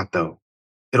so hot though.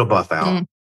 It'll buff out."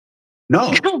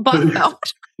 No, it'll buff out.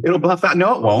 It'll buff out.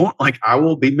 No, it won't. Like, I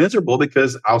will be miserable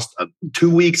because 2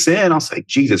 weeks in, I'll say,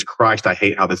 "Jesus Christ, I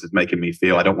hate how this is making me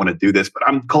feel. I don't want to do this, but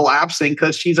I'm collapsing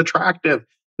because she's attractive."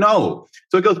 No.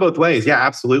 So it goes both ways. Yeah,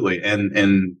 absolutely.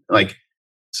 And like,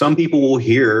 some people will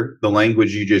hear the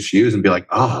language you just used and be like,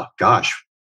 "Oh gosh,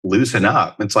 loosen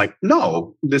up." It's like,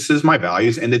 no, this is my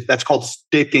values. And that's called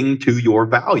sticking to your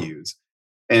values.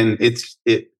 And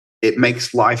it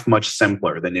makes life much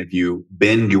simpler than if you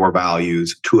bend your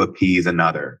values to appease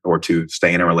another or to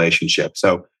stay in a relationship.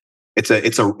 So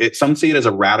some see it as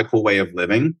a radical way of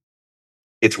living.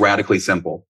 It's radically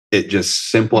simple. It just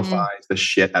simplifies the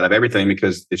shit out of everything,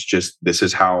 because it's just, this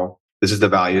is the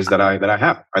values that I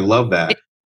have. I love that.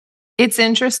 It's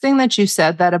interesting that you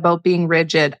said that about being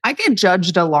rigid. I get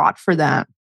judged a lot for that.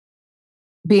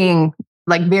 Being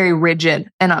like very rigid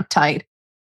and uptight.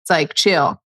 It's like,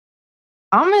 chill.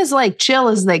 I'm as like chill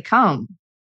as they come.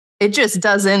 It just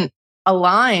doesn't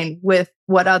align with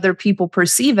what other people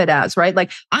perceive it as, right?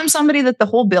 Like, I'm somebody that the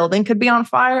whole building could be on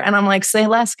fire, and I'm like, say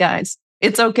less, guys.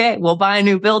 It's okay. We'll buy a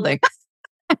new building.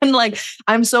 And like,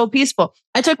 I'm so peaceful.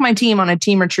 I took my team on a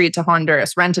team retreat to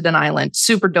Honduras, rented an island,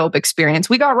 super dope experience.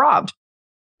 We got robbed.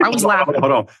 I was laughing.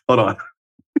 Hold on.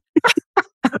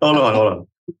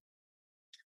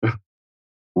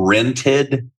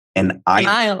 Rented an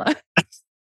island.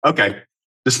 Okay.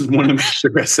 This is one to make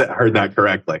sure I heard that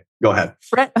correctly. Go ahead.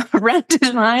 Rented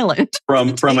an island.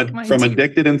 From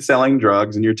addicted and selling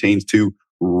drugs in your teens to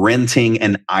renting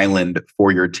an island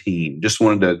for your team. Just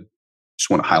want to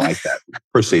highlight that.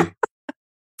 Proceed.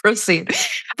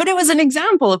 But it was an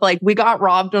example of like, we got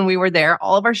robbed when we were there.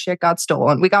 All of our shit got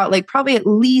stolen. We got like probably at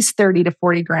least 30 to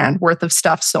 40 grand worth of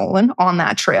stuff stolen on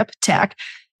that trip, tech.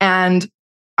 And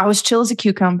I was chill as a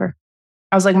cucumber.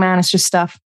 I was like, man, it's just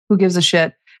stuff. Who gives a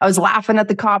shit? I was laughing at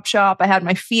the cop shop. I had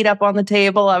my feet up on the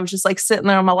table. I was just like sitting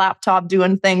there on my laptop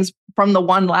doing things from the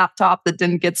one laptop that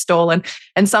didn't get stolen.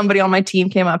 And somebody on my team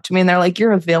came up to me and they're like,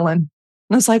 "You're a villain." And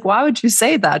I was like, "Why would you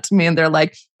say that to me?" And they're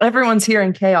like, "Everyone's here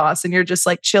in chaos and you're just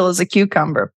like chill as a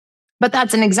cucumber." But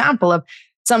that's an example of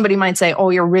somebody might say,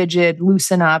 "Oh, you're rigid,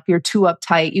 loosen up, you're too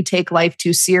uptight, you take life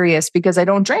too serious," because I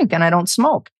don't drink and I don't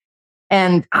smoke.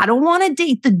 And I don't want to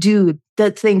date the dude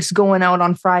that thinks going out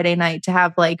on Friday night to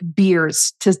have like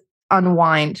beers to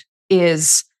unwind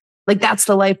is like, that's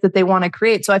the life that they want to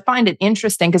create. So I find it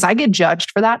interesting because I get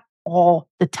judged for that all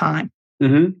the time,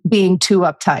 being too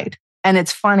uptight. And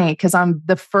it's funny because I'm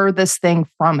the furthest thing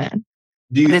from it.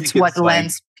 But it's what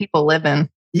lens people live in.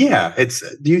 Yeah.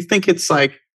 Do you think it's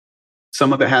like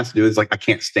some of it has to do is like, I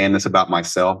can't stand this about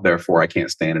myself, therefore I can't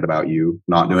stand it about you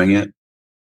not doing it?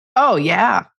 Oh,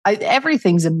 yeah.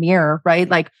 Everything's a mirror, right?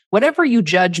 Like, whatever you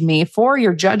judge me for,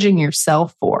 you're judging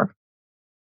yourself for.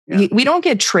 Yeah. We don't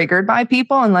get triggered by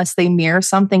people unless they mirror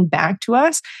something back to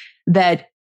us that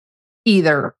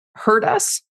either hurt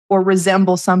us or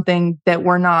resemble something that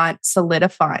we're not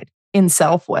solidified in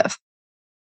self with.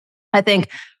 I think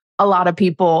a lot of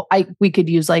people, we could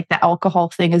use like the alcohol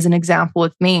thing as an example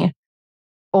with me.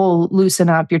 "Oh, loosen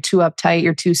up. You're too uptight.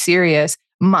 You're too serious."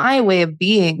 My way of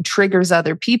being triggers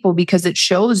other people because it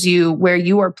shows you where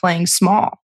you are playing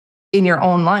small in your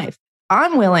own life.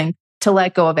 I'm willing to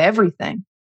let go of everything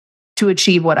to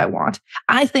achieve what I want.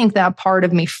 I think that part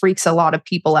of me freaks a lot of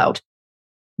people out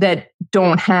that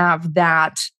don't have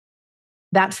that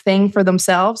thing for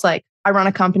themselves. Like, I run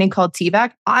a company called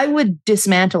TVAC. I would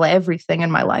dismantle everything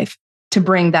in my life to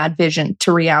bring that vision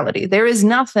to reality. There is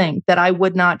nothing that I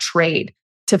would not trade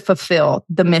to fulfill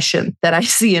the mission that I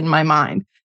see in my mind.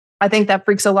 I think that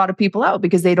freaks a lot of people out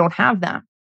because they don't have that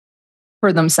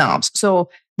for themselves. So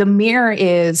the mirror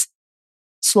is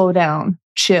slow down,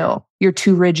 chill. You're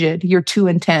too rigid. You're too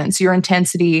intense. Your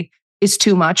intensity is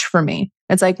too much for me.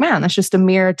 It's like, man, that's just a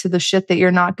mirror to the shit that you're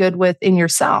not good with in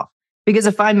yourself. Because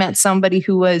if I met somebody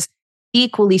who was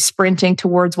equally sprinting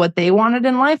towards what they wanted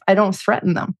in life, I don't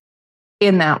threaten them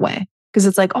in that way. Because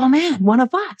it's like, oh man, one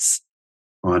of us.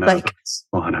 One of Like us.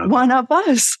 One of one of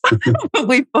us.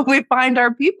 we find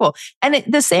our people. And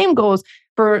the same goes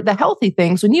for the healthy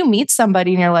things. When you meet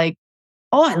somebody and you're like,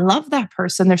 oh, I love that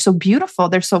person. They're so beautiful.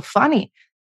 They're so funny.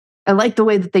 I like the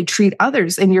way that they treat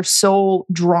others. And you're so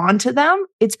drawn to them.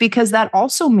 It's because that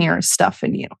also mirrors stuff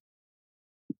in you.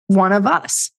 One of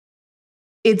us.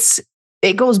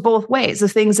 It goes both ways. The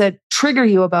things that trigger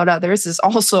you about others is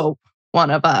also one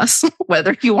of us,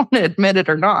 whether you want to admit it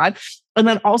or not. And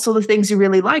then also the things you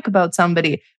really like about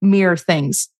somebody mirror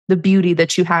things, the beauty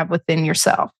that you have within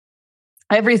yourself.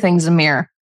 Everything's a mirror.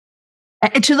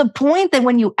 And to the point that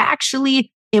when you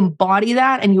actually embody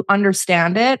that and you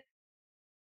understand it,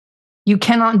 you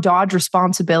cannot dodge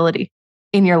responsibility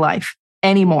in your life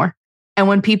anymore. And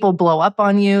when people blow up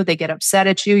on you, they get upset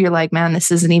at you, you're like, man, this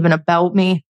isn't even about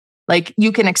me. Like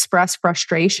you can express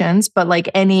frustrations, but like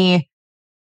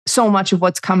so much of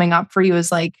what's coming up for you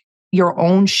is like your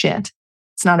own shit.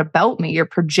 It's not about me. You're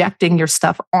projecting your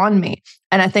stuff on me.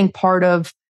 And I think part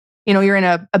of, you're in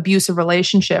an abusive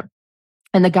relationship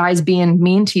and the guy's being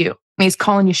mean to you and he's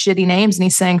calling you shitty names and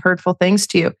he's saying hurtful things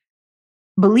to you.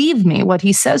 Believe me, what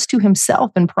he says to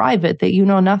himself in private that you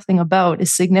know nothing about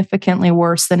is significantly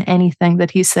worse than anything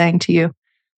that he's saying to you,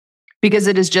 because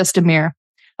it is just a mirror.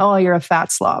 Oh, you're a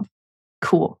fat slob.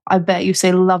 Cool. I bet you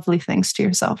say lovely things to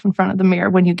yourself in front of the mirror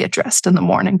when you get dressed in the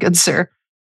morning, good sir.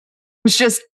 It's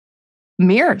just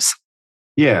mirrors.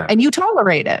 Yeah. And you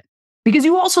tolerate it because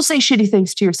you also say shitty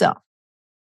things to yourself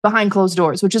behind closed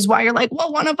doors, which is why you're like,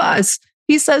 well, one of us,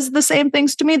 he says the same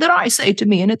things to me that I say to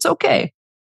me, and it's okay.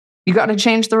 You got to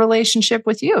change the relationship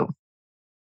with you.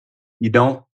 You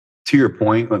don't, to your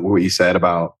point, like what you said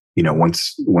about,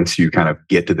 once you kind of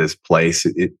get to this place,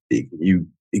 you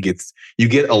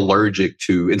get allergic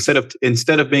to,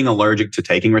 instead of being allergic to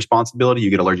taking responsibility, you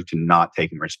get allergic to not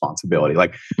taking responsibility.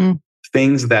 Like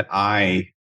things that I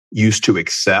used to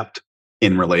accept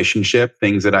in relationship,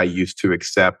 things that I used to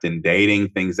accept in dating,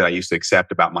 things that I used to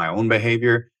accept about my own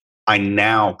behavior, I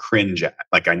now cringe at.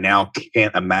 Like I now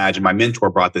can't imagine. My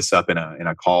mentor brought this up in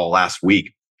a call last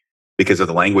week because of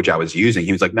the language I was using.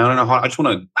 He was like, no, I just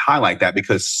want to highlight that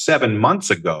because 7 months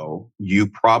ago, you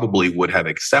probably would have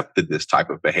accepted this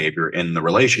type of behavior in the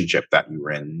relationship that you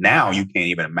were in. Now you can't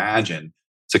even imagine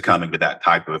succumbing to that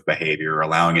type of behavior or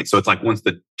allowing it. So it's like once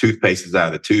the toothpaste is out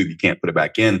of the tube, you can't put it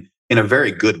back in a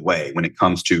very good way when it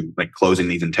comes to like closing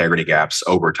these integrity gaps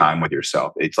over time with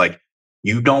yourself. It's like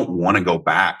you don't want to go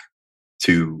back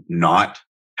to not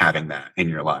having that in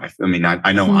your life. I mean,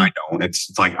 I know I don't.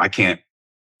 It's like I can't.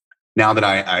 Now that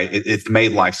it's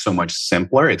made life so much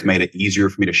simpler. It's made it easier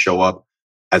for me to show up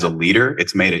as a leader.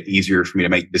 It's made it easier for me to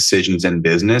make decisions in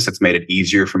business. It's made it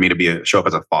easier for me to show up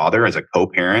as a father, as a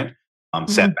co-parent,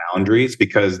 set boundaries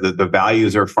because the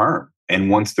values are firm. And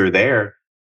once they're there,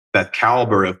 that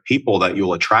caliber of people that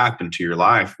you'll attract into your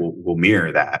life will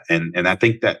mirror that. And I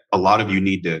think that a lot of you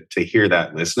need to hear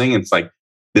that listening. It's like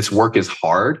this work is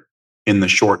hard in the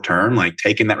short term, like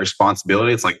taking that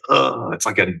responsibility. It's like, it's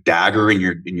like a dagger in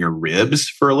your ribs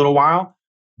for a little while.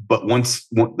 But once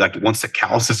the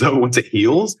callus is over, once it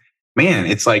heals, man,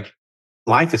 it's like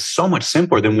life is so much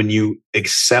simpler than when you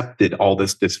accepted all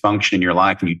this dysfunction in your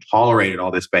life and you tolerated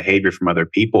all this behavior from other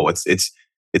people. It's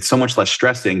so much less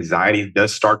stress. The anxiety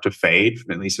does start to fade,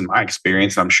 at least in my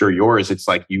experience. I'm sure yours. It's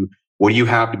like what do you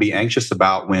have to be anxious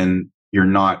about when you're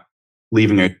not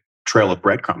leaving a trail of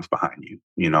breadcrumbs behind you,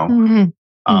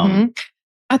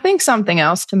 I think something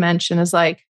else to mention is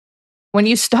like, when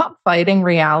you stop fighting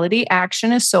reality,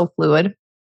 action is so fluid.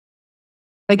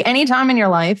 Like anytime in your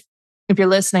life, if you're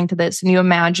listening to this and you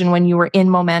imagine when you were in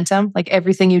momentum, like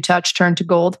everything you touched turned to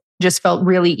gold, just felt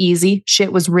really easy.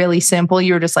 Shit was really simple.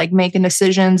 You were just like making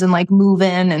decisions and like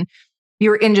moving and you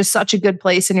were in just such a good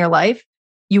place in your life.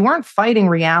 You weren't fighting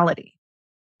reality.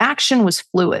 Action was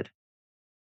fluid.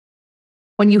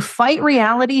 When you fight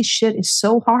reality, shit is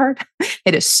so hard.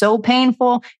 It is so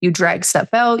painful. You drag stuff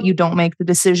out. You don't make the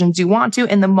decisions you want to.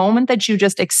 And the moment that you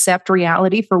just accept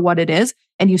reality for what it is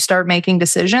and you start making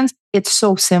decisions, it's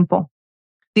so simple.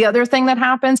 The other thing that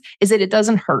happens is that it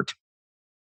doesn't hurt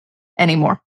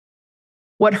anymore.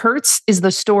 What hurts is the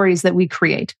stories that we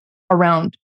create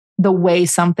around the way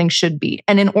something should be.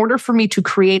 And in order for me to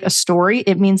create a story,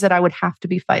 it means that I would have to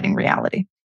be fighting reality.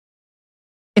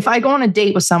 If I go on a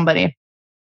date with somebody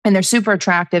and they're super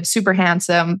attractive, super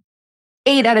handsome,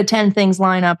 8 out of 10 things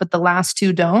line up, but the last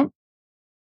 2 don't,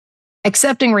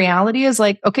 accepting reality is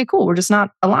like, okay, cool. We're just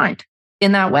not aligned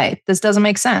in that way. This doesn't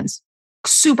make sense.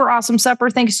 Super awesome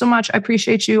supper. Thank you so much. I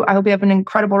appreciate you. I hope you have an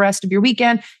incredible rest of your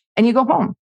weekend. And you go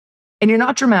home. And you're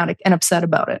not dramatic and upset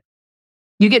about it.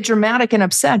 You get dramatic and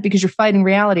upset because you're fighting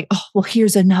reality. Oh, well,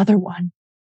 here's another one.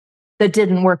 that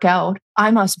didn't work out. I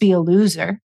must be a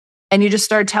loser. And you just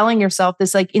start telling yourself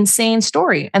this like insane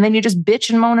story. And then you just bitch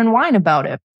and moan and whine about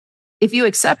it. If you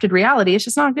accepted reality, it's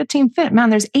just not a good team fit.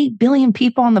 Man, there's 8 billion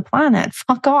people on the planet.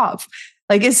 Fuck off.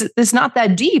 Like, it's not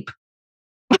that deep.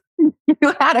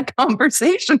 You had a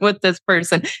conversation with this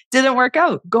person, didn't work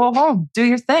out. Go home, do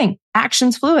your thing.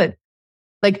 Action's fluid.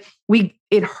 Like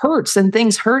it hurts and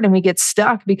things hurt and we get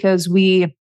stuck because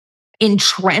we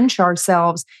entrench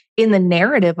ourselves in the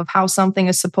narrative of how something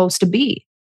is supposed to be.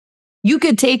 You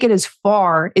could take it as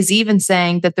far as even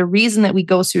saying that the reason that we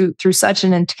go through such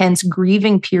an intense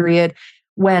grieving period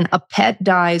when a pet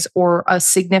dies or a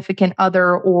significant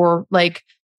other or like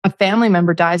a family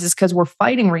member dies is because we're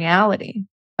fighting reality.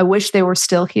 I wish they were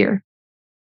still here.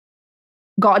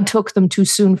 God took them too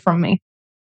soon from me.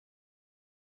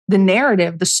 The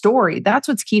narrative, the story, that's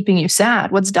what's keeping you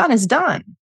sad. What's done is done.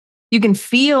 You can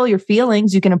feel your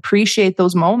feelings. You can appreciate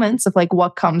those moments of like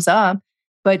what comes up,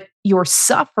 but your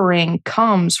suffering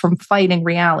comes from fighting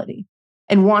reality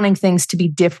and wanting things to be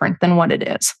different than what it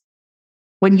is.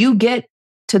 When you get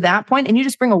to that point and you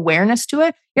just bring awareness to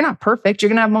it, you're not perfect. You're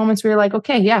going to have moments where you're like,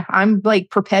 okay, yeah, I'm like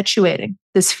perpetuating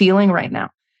this feeling right now.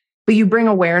 But you bring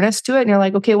awareness to it and you're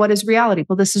like, okay, what is reality?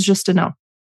 Well, this is just a no,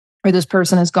 or this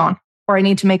person is gone, or I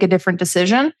need to make a different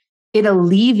decision. It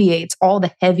alleviates all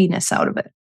the heaviness out of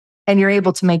it. And you're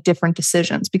able to make different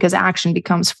decisions because action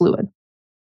becomes fluid.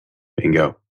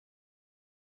 Bingo.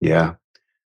 Yeah.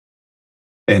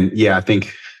 And yeah, I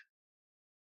think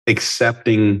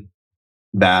accepting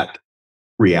that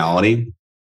reality,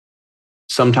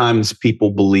 sometimes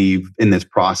people believe in this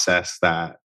process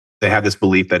that they have this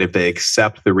belief that if they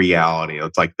accept the reality,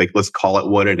 it's like, let's call it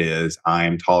what it is.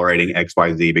 I'm tolerating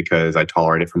XYZ because I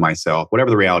tolerate it for myself,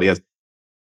 whatever the reality is.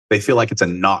 They feel like it's a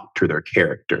knock to their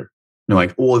character. They're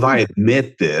like, well, if I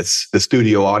admit this, the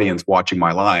studio audience watching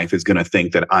my life is going to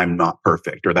think that I'm not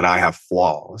perfect or that I have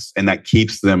flaws. And that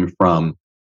keeps them from,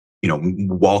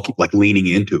 walking, like leaning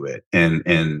into it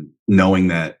and knowing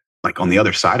that like on the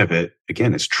other side of it,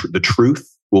 again, it's the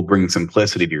truth will bring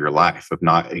simplicity to your life of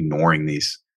not ignoring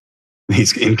these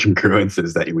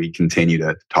incongruences that we continue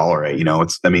to tolerate.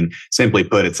 Simply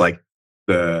put, it's like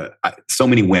so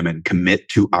many women commit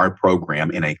to our program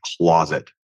in a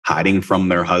closet, hiding from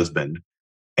their husband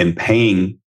and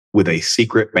paying with a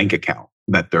secret bank account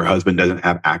that their husband doesn't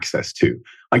have access to.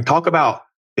 Like, talk about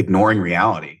ignoring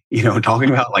reality, talking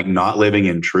about like not living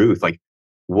in truth. Like,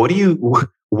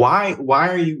 why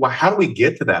how do we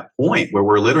get to that point where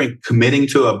we're literally committing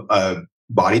to a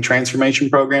body transformation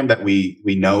program that we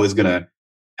know is going to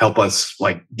help us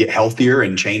like get healthier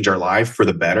and change our life for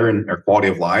the better and our quality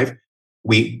of life?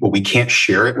 We can't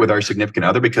share it with our significant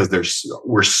other because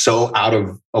we're so out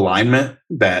of alignment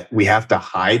that we have to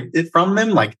hide it from them.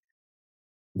 Like,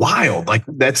 wild. Like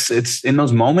it's in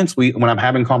those moments when I'm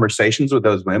having conversations with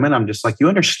those women, I'm just like, you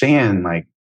understand, like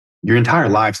your entire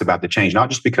life's about to change, not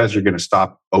just because you're going to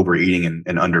stop overeating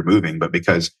and under moving, but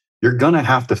because you're going to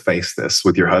have to face this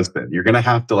with your husband. You're going to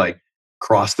have to like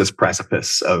cross this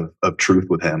precipice of truth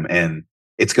with him. And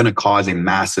it's going to cause a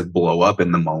massive blow up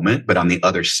in the moment. But on the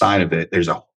other side of it, there's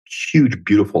a huge,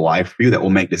 beautiful life for you that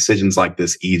will make decisions like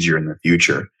this easier in the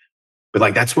future. But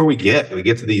like, that's where we get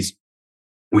to these,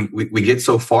 we get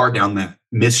so far down that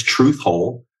mistruth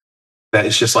hole that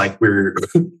it's just like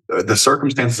the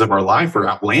circumstances of our life are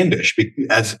outlandish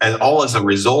as a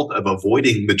result of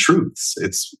avoiding the truths.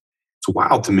 It's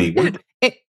wild to me.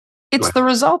 It's the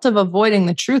result of avoiding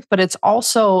the truth, but it's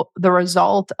also the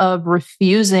result of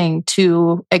refusing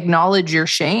to acknowledge your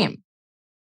shame.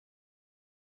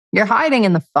 You're hiding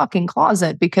in the fucking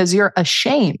closet because you're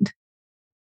ashamed.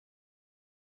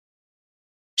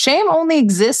 Shame only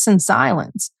exists in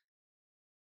silence.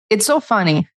 It's so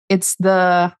funny. It's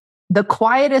the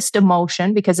quietest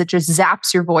emotion because it just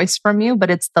zaps your voice from you, but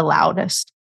it's the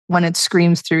loudest when it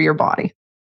screams through your body.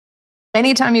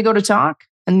 Anytime you go to talk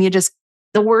and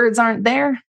the words aren't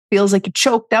there, feels like you're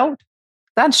choked out,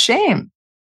 that's shame.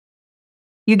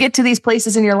 You get to these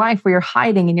places in your life where you're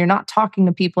hiding and you're not talking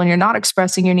to people and you're not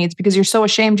expressing your needs because you're so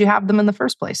ashamed you have them in the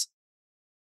first place.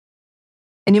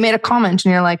 And you made a comment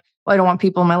and you're like, well, I don't want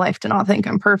people in my life to not think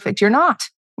I'm perfect. You're not.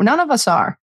 None of us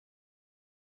are.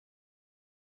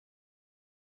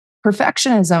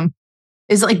 Perfectionism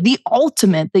is like the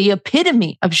ultimate, the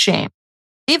epitome of shame.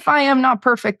 If I am not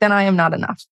perfect, then I am not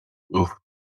enough. Oof.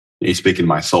 You're speaking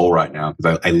my soul right now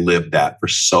because I lived that for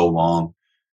so long.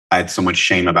 I had so much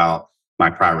shame about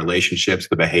my prior relationships,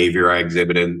 the behavior I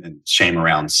exhibited, and shame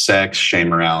around sex,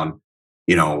 shame around,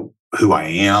 who I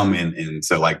am. And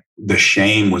so like the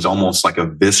shame was almost like a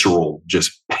visceral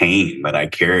just pain that I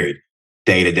carried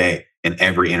day to day in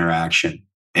every interaction.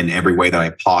 in every way that I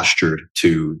postured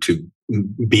to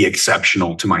be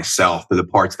exceptional to myself, to the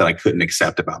parts that I couldn't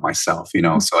accept about myself,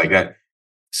 So like that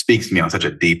speaks to me on such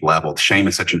a deep level. Shame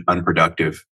is such an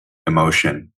unproductive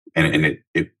emotion, and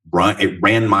it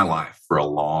ran my life for a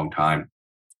long time.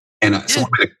 And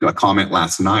someone made a comment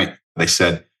last night.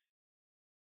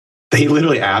 They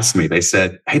literally asked me, they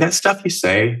said, "Hey, that stuff you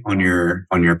say on your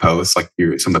posts, like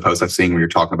some of the posts I've seen where you're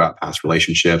talking about past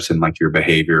relationships and like your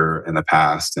behavior in the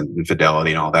past and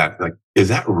infidelity and all that, like, is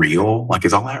that real? Like,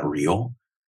 is all that real?"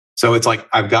 So it's like,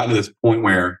 I've gotten to this point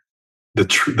where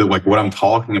like what I'm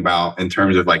talking about in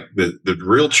terms of like the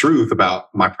real truth about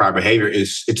my prior behavior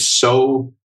it's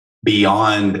so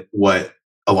beyond what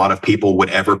a lot of people would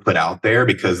ever put out there,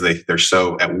 because they're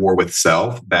so at war with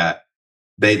self that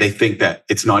they think that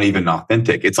it's not even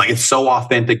authentic. It's like, it's so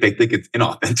authentic, they think it's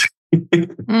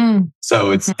inauthentic.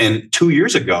 So and 2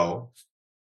 years ago,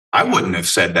 I wouldn't have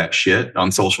said that shit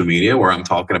on social media where I'm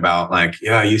talking about like,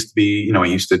 yeah, I used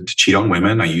to cheat on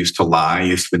women. I used to lie. I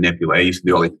used to manipulate. I used to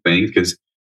do all these things because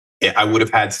I would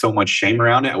have had so much shame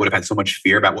around it. I would have had so much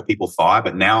fear about what people thought.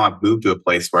 But now I've moved to a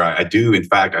place where I do, in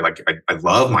fact, I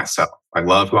love myself. I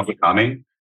love who I'm becoming.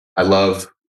 I love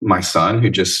my son who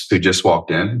just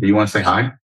walked in. Do you want to say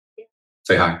hi?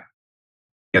 Say hi.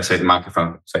 Yeah, say the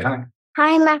microphone. Say hi.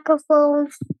 Hi, microphone.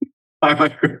 Hi,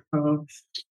 microphone.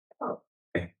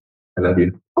 Hey, I love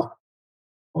you. Hold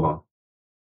on.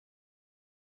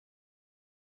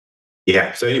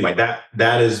 Yeah. So anyway,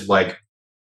 that is like,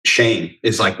 shame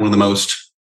is like one of the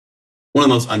most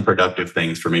unproductive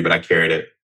things for me, but I carried it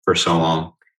for so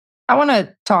long. I want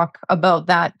to talk about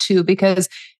that too, because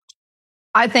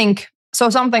I think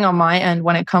something on my end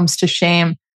when it comes to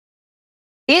shame,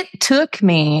 it took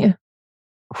me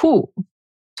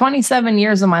 27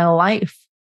 years of my life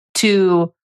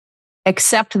to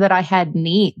accept that I had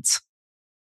needs.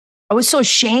 I was so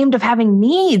ashamed of having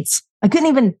needs. I couldn't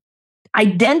even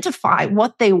identify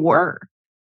what they were.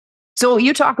 So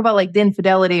you talk about like the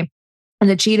infidelity and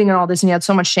the cheating and all this, and you had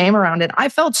so much shame around it. I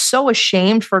felt so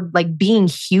ashamed for like being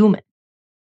human.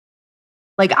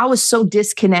 Like I was so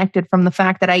disconnected from the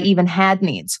fact that I even had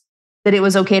needs, that it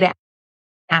was okay to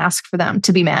ask for them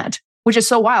to be met, which is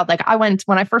so wild. Like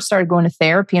when I first started going to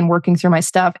therapy and working through my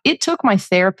stuff, it took my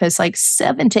therapist like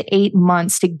 7 to 8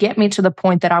 months to get me to the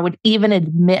point that I would even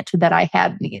admit that I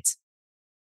had needs.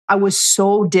 I was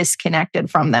so disconnected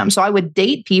from them. So I would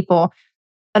date people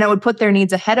and I would put their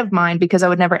needs ahead of mine because I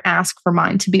would never ask for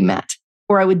mine to be met.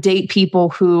 Or I would date people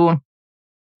who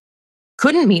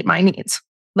couldn't meet my needs.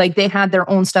 Like they had their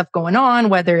own stuff going on,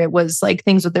 whether it was like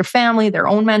things with their family, their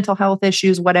own mental health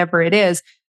issues, whatever it is.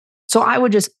 So I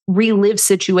would just relive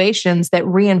situations that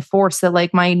reinforce that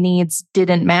like my needs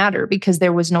didn't matter because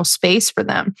there was no space for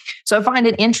them. So I find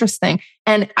it interesting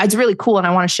and it's really cool. And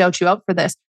I want to shout you out for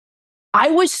this. I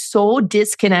was so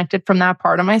disconnected from that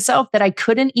part of myself that I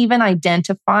couldn't even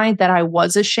identify that I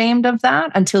was ashamed of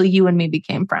that until you and me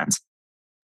became friends.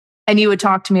 And you would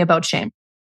talk to me about shame.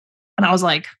 And I was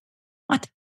like, what?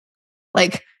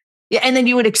 Like, yeah. And then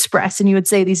you would express and you would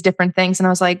say these different things. And I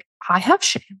was like, I have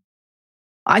shame.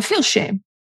 I feel shame.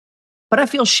 But I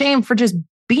feel shame for just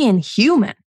being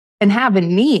human and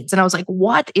having needs. And I was like,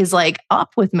 what is like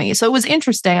up with me? So it was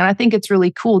interesting. And I think it's really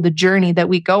cool, the journey that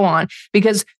we go on,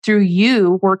 because through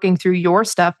you working through your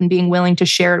stuff and being willing to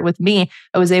share it with me,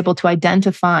 I was able to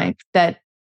identify that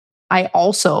I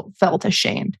also felt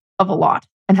ashamed of a lot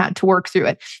and had to work through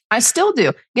it. I still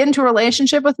do. Get into a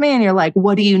relationship with me and you're like,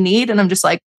 what do you need? And I'm just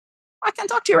like, I can't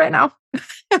talk to you right now.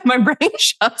 My brain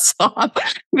shuts off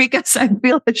because I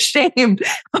feel ashamed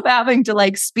of having to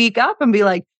like speak up and be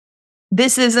like,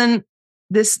 this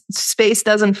space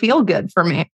doesn't feel good for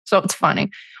me. So it's funny.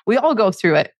 We all go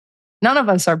through it. None of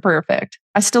us are perfect.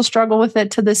 I still struggle with it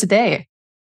to this day.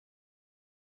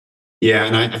 Yeah.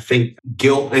 And I think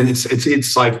guilt, and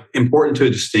it's like important to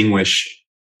distinguish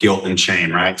guilt and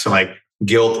shame, right? So like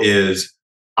guilt is,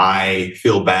 I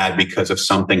feel bad because of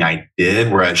something I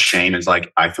did, whereas shame is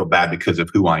like, I feel bad because of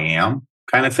who I am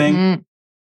kind of thing.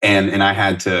 And I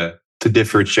had to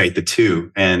differentiate the two.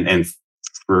 And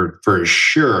for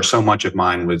sure, so much of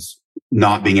mine was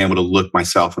not being able to look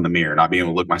myself in the mirror, not being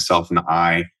able to look myself in the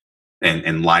eye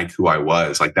and like who I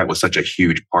was. Like that was such a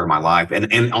huge part of my life.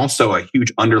 And also a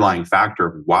huge underlying factor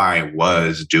of why I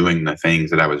was doing the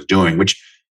things that I was doing, which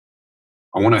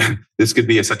this could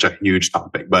be such a huge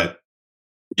topic, but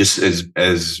just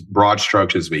as broad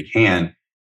strokes as we can,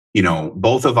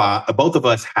 both of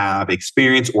us have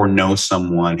experienced or know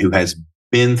someone who has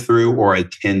been through or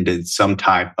attended some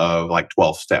type of like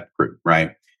 12-step group,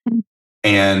 right? Mm-hmm.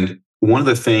 And one of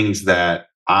the things that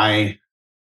I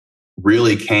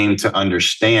really came to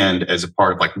understand as a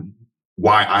part of like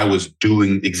why I was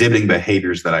exhibiting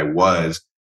behaviors that I was.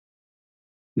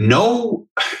 No,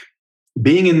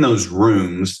 being in those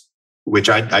rooms, which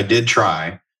I did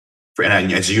try,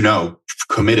 and as you know,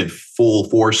 committed full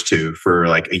force to for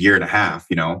like a year and a half,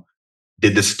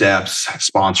 did the steps,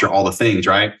 sponsor all the things,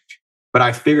 right? But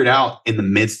I figured out in the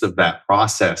midst of that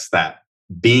process that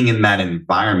being in that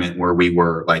environment where we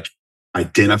were like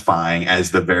identifying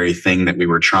as the very thing that we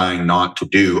were trying not to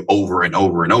do over and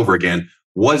over and over again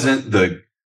wasn't the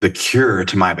cure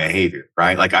to my behavior,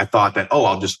 right? Like I thought that,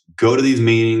 I'll just go to these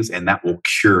meetings and that will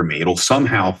cure me. It'll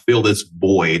somehow fill this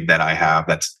void that I have.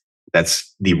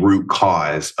 That's the root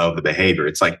cause of the behavior.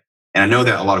 It's like, and I know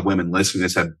that a lot of women listening to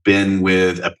this have been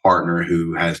with a partner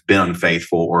who has been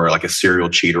unfaithful or like a serial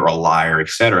cheater or a liar,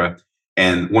 etc.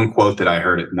 And one quote that I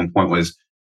heard at one point was,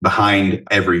 behind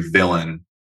every villain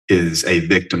is a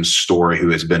victim's story who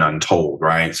has been untold,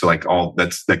 right? So like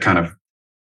that kind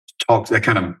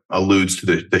of alludes to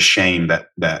the shame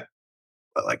that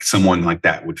like someone like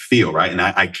that would feel, right? And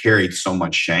I carried so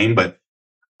much shame, but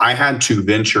I had to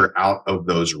venture out of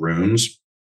those rooms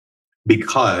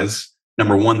because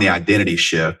number one, the identity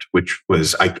shift, which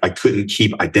was I couldn't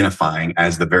keep identifying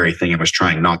as the very thing I was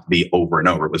trying not to be over and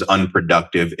over. It was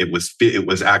unproductive. It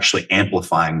was actually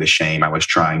amplifying the shame I was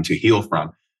trying to heal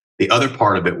from. The other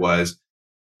part of it was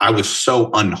I was so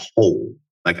unwhole.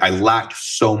 Like I lacked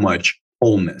so much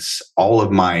wholeness. All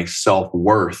of my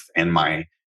self-worth and my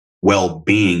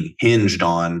well-being hinged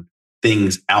on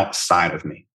things outside of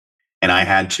me. And I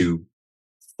had to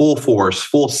full force,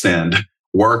 full send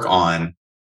work on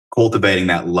cultivating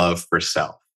that love for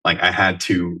self. Like I had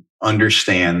to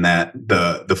understand that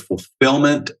the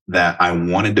fulfillment that I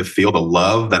wanted to feel, the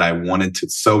love that I wanted to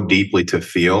so deeply to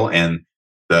feel, and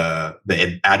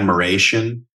the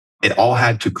admiration, it all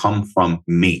had to come from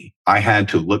me. I had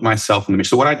to look myself in the mirror.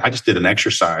 So I just did an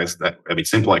exercise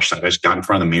simple exercise. I just got in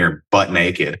front of the mirror, butt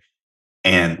naked,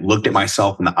 and looked at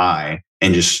myself in the eye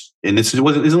and this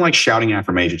isn't like shouting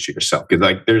affirmations to yourself. Because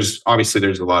like there's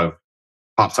a lot of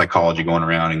pop psychology going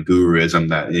around and guruism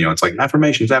that, it's like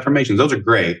affirmations, those are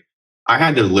great. I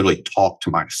had to literally talk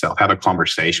to myself, have a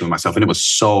conversation with myself. And it was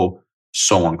so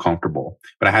uncomfortable.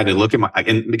 But I had to look at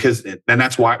and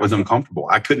that's why it was uncomfortable.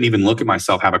 I couldn't even look at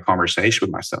myself, have a conversation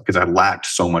with myself because I lacked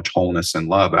so much wholeness and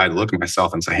love. But I had to look at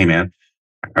myself and say, hey man,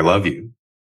 I love you.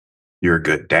 You're a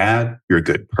good dad. You're a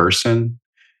good person.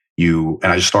 And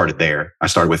I just started there. I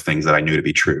started with things that I knew to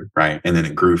be true, right? And then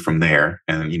it grew from there.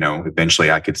 And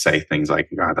eventually I could say things like,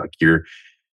 God, like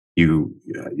you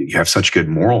have such good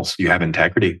morals. You have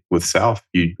integrity with self.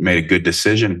 You made a good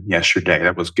decision yesterday.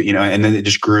 That was good, and then it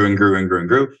just grew and grew and grew and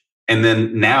grew. And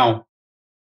then now,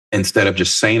 instead of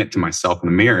just saying it to myself in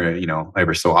the mirror,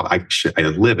 every so often, I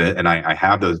live it and I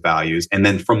have those values. And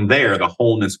then from there, the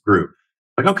wholeness grew.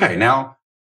 Like, okay, now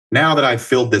that I've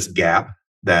filled this gap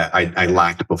that I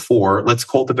lacked before, let's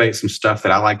cultivate some stuff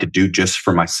that I like to do just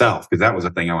for myself. Because that was a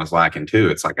thing I was lacking too.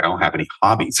 It's like, I don't have any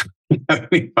hobbies.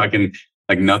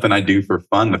 Like nothing I do for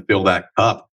fun to fill that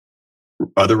cup.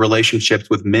 Other relationships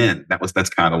with men. That's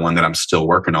kind of the one that I'm still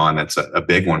working on. That's a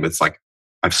big one. But it's like,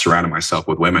 I've surrounded myself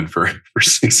with women for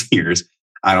 6 years.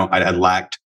 I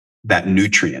lacked that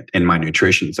nutrient in my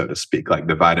nutrition, so to speak, like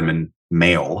the vitamin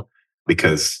male,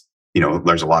 because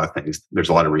there's a lot of things, there's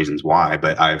a lot of reasons why,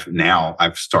 but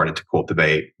I've started to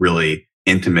cultivate really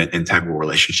intimate, integral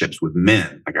relationships with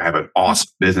men. Like I have an awesome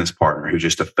business partner who's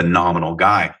just a phenomenal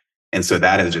guy. And so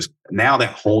that is just now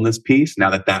that wholeness piece, now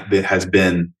that bit has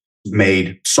been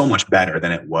made so much better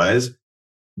than it was,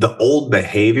 the old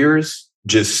behaviors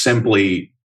just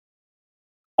simply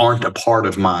aren't a part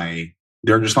of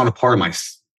they're just not a part of my,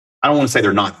 I don't want to say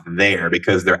they're not there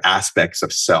because they're aspects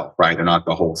of self, right? They're not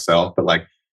the whole self, but like,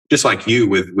 just like you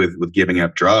with giving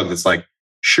up drugs, it's like,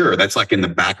 sure, that's like in the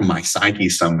back of my psyche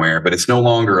somewhere, but it's no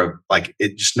longer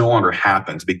it just no longer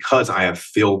happens because I have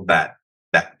filled that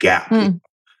gap.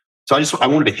 So I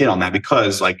wanted to hit on that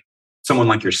because like someone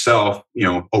like yourself,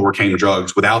 overcame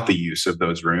drugs without the use of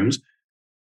those rooms.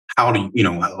 How do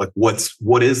like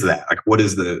what is that? Like what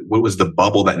was the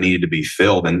bubble that needed to be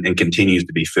filled and continues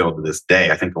to be filled to this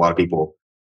day? I think a lot of people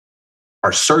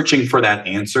are searching for that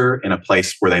answer in a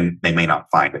place where they may not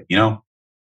find it,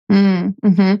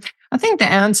 Mm-hmm. I think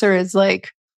the answer is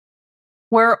like,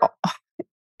 where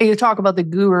you talk about the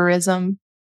guruism,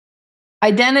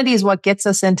 identity is what gets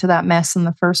us into that mess in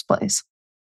the first place.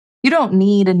 You don't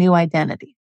need a new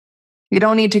identity. You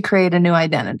don't need to create a new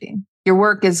identity. Your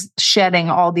work is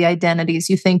shedding all the identities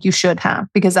you think you should have,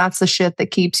 because that's the shit that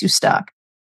keeps you stuck.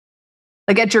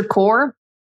 Like at your core,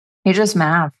 you're just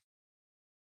Mav.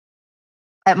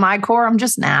 At my core, I'm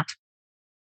just Nat.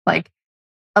 Like,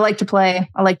 I like to play.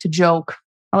 I like to joke.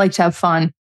 I like to have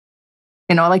fun.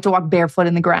 I like to walk barefoot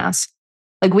in the grass.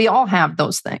 Like we all have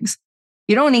those things.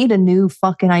 You don't need a new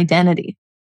fucking identity.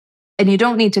 And you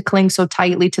don't need to cling so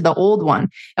tightly to the old one.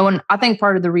 And I think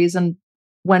part of the reason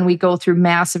when we go through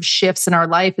massive shifts in our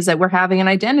life is that we're having an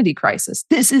identity crisis.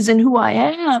 This isn't who I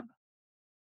am.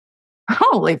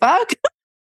 Holy fuck.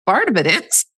 Part of it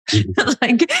is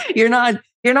like you're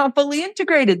not fully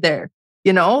integrated there.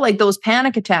 Like those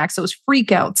panic attacks, those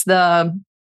freakouts,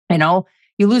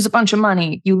 you lose a bunch of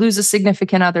money, you lose a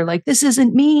significant other. Like, this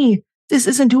isn't me. This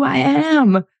isn't who I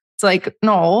am. It's like,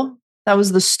 no, that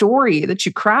was the story that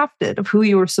you crafted of who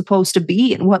you were supposed to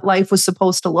be and what life was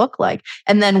supposed to look like.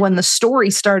 And then when the story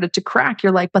started to crack,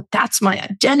 you're like, but that's my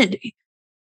identity.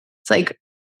 It's like,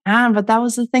 but that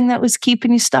was the thing that was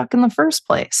keeping you stuck in the first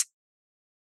place.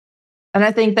 And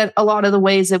I think that a lot of the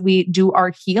ways that we do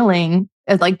our healing,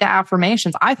 like the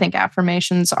affirmations, I think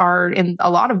affirmations are in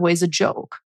a lot of ways a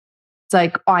joke. It's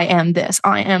like, I am this,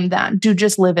 I am that. Dude,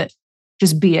 just live it.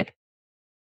 Just be it.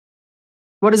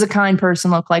 What does a kind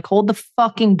person look like? Hold the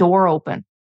fucking door open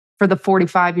for the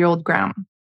 45-year-old grandma.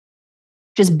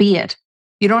 Just be it.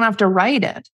 You don't have to write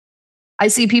it. I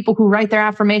see people who write their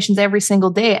affirmations every single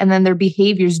day and then their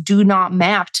behaviors do not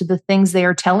map to the things they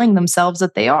are telling themselves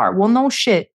that they are. Well, no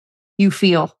shit. You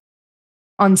feel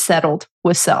unsettled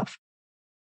with self.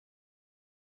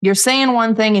 You're saying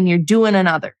one thing and you're doing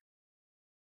another.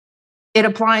 It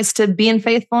applies to being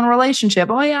faithful in a relationship.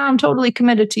 Oh yeah, I'm totally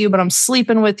committed to you, but I'm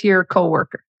sleeping with your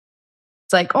coworker.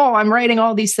 It's like, oh, I'm writing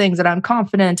all these things and I'm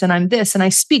confident and I'm this and I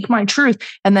speak my truth.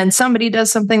 And then somebody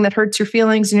does something that hurts your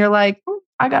feelings and you're like,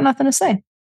 I got nothing to say.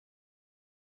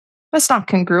 That's not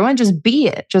congruent. Just be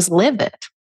it. Just live it.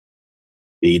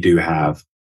 Be, do, have.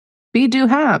 Be, do,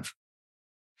 have.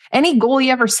 Any goal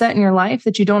you ever set in your life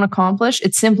that you don't accomplish,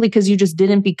 it's simply because you just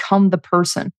didn't become the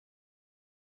person.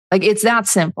 Like, it's that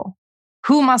simple.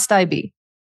 Who must I be?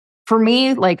 For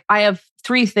me, like, I have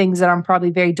 3 things that I'm probably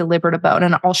very deliberate about,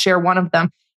 and I'll share one of them.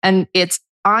 And it's,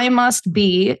 I must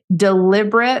be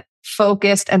deliberate,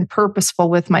 focused, and purposeful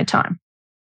with my time.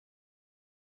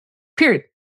 Period.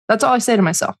 That's all I say to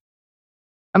myself.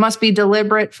 I must be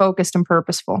deliberate, focused, and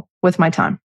purposeful with my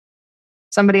time.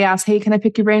 Somebody asks, hey, can I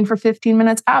pick your brain for 15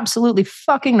 minutes? Absolutely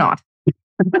fucking not.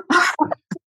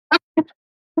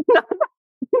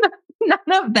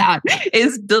 None of that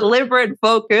is deliberate,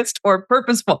 focused, or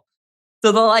purposeful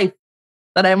to the life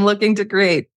that I'm looking to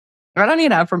create. I don't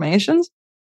need affirmations.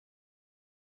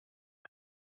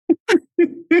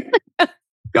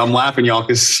 I'm laughing, y'all,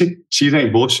 because she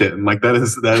ain't bullshitting. Like, that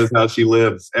is how she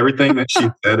lives. Everything that she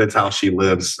said, it's how she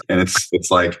lives. And it's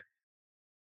like,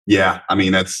 yeah, I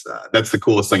mean, that's the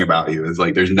coolest thing about you is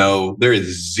like, there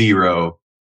is zero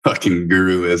fucking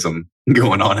guruism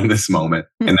going on in this moment.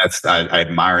 And I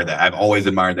admire that. I've always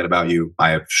admired that about you.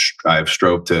 I have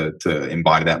strove to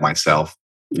embody that myself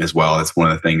as well. It's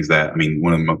one of the things that, I mean,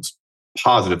 one of the most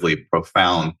positively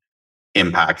profound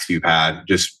impacts you've had,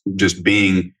 just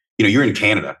being, you're in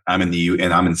Canada, I'm in the U,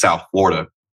 and I'm in South Florida,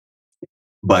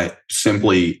 but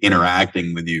simply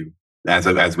interacting with you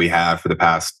as we have for the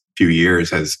past few years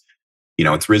has,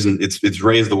 it's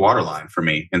raised the waterline for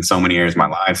me in so many areas of my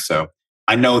life. So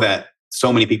I know that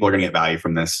so many people are going to get value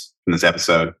from this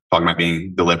episode, talking about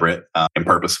being deliberate and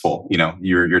purposeful.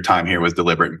 Your time here was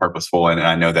deliberate and purposeful, and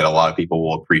I know that a lot of people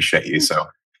will appreciate you. So,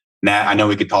 Nat, I know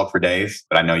we could talk for days,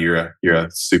 but I know you're a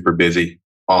super busy,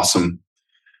 awesome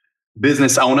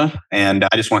business owner, and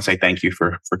I just want to say thank you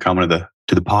for coming to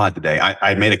the pod today.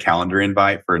 I made a calendar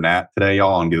invite for Nat today,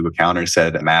 y'all, on Google Calendar.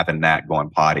 Said Matt and Nat going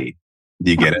potty.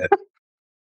 Do you get it?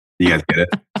 Do you guys get it?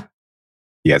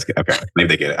 You guys get okay? Maybe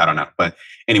they get it. I don't know, but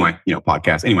anyway,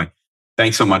 podcast. Anyway,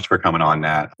 thanks so much for coming on,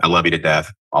 Nat. I love you to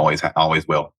death. Always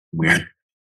will. Weird,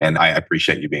 and I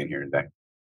appreciate you being here today.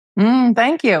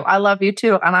 Thank you. I love you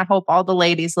too, and I hope all the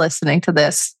ladies listening to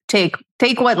this take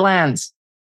what lands,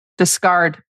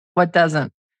 discard what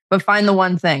doesn't, but find the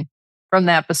one thing from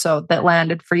the episode that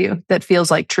landed for you that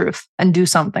feels like truth and do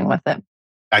something with it.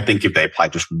 I think if they apply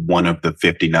just one of the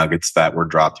 50 nuggets that were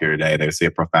dropped here today, they would see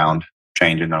a profound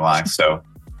change in their life. So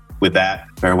with that,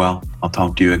 farewell. I'll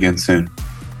talk to you again soon.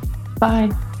 Bye.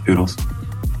 Toodles.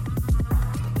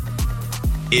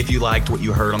 If you liked what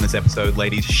you heard on this episode,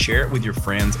 ladies, share it with your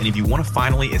friends. And if you want to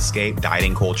finally escape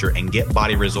dieting culture and get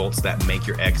body results that make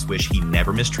your ex wish he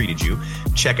never mistreated you,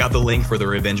 check out the link for the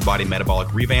Revenge Body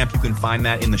Metabolic Revamp. You can find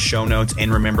that in the show notes.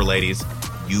 And remember, ladies,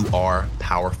 you are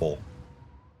powerful.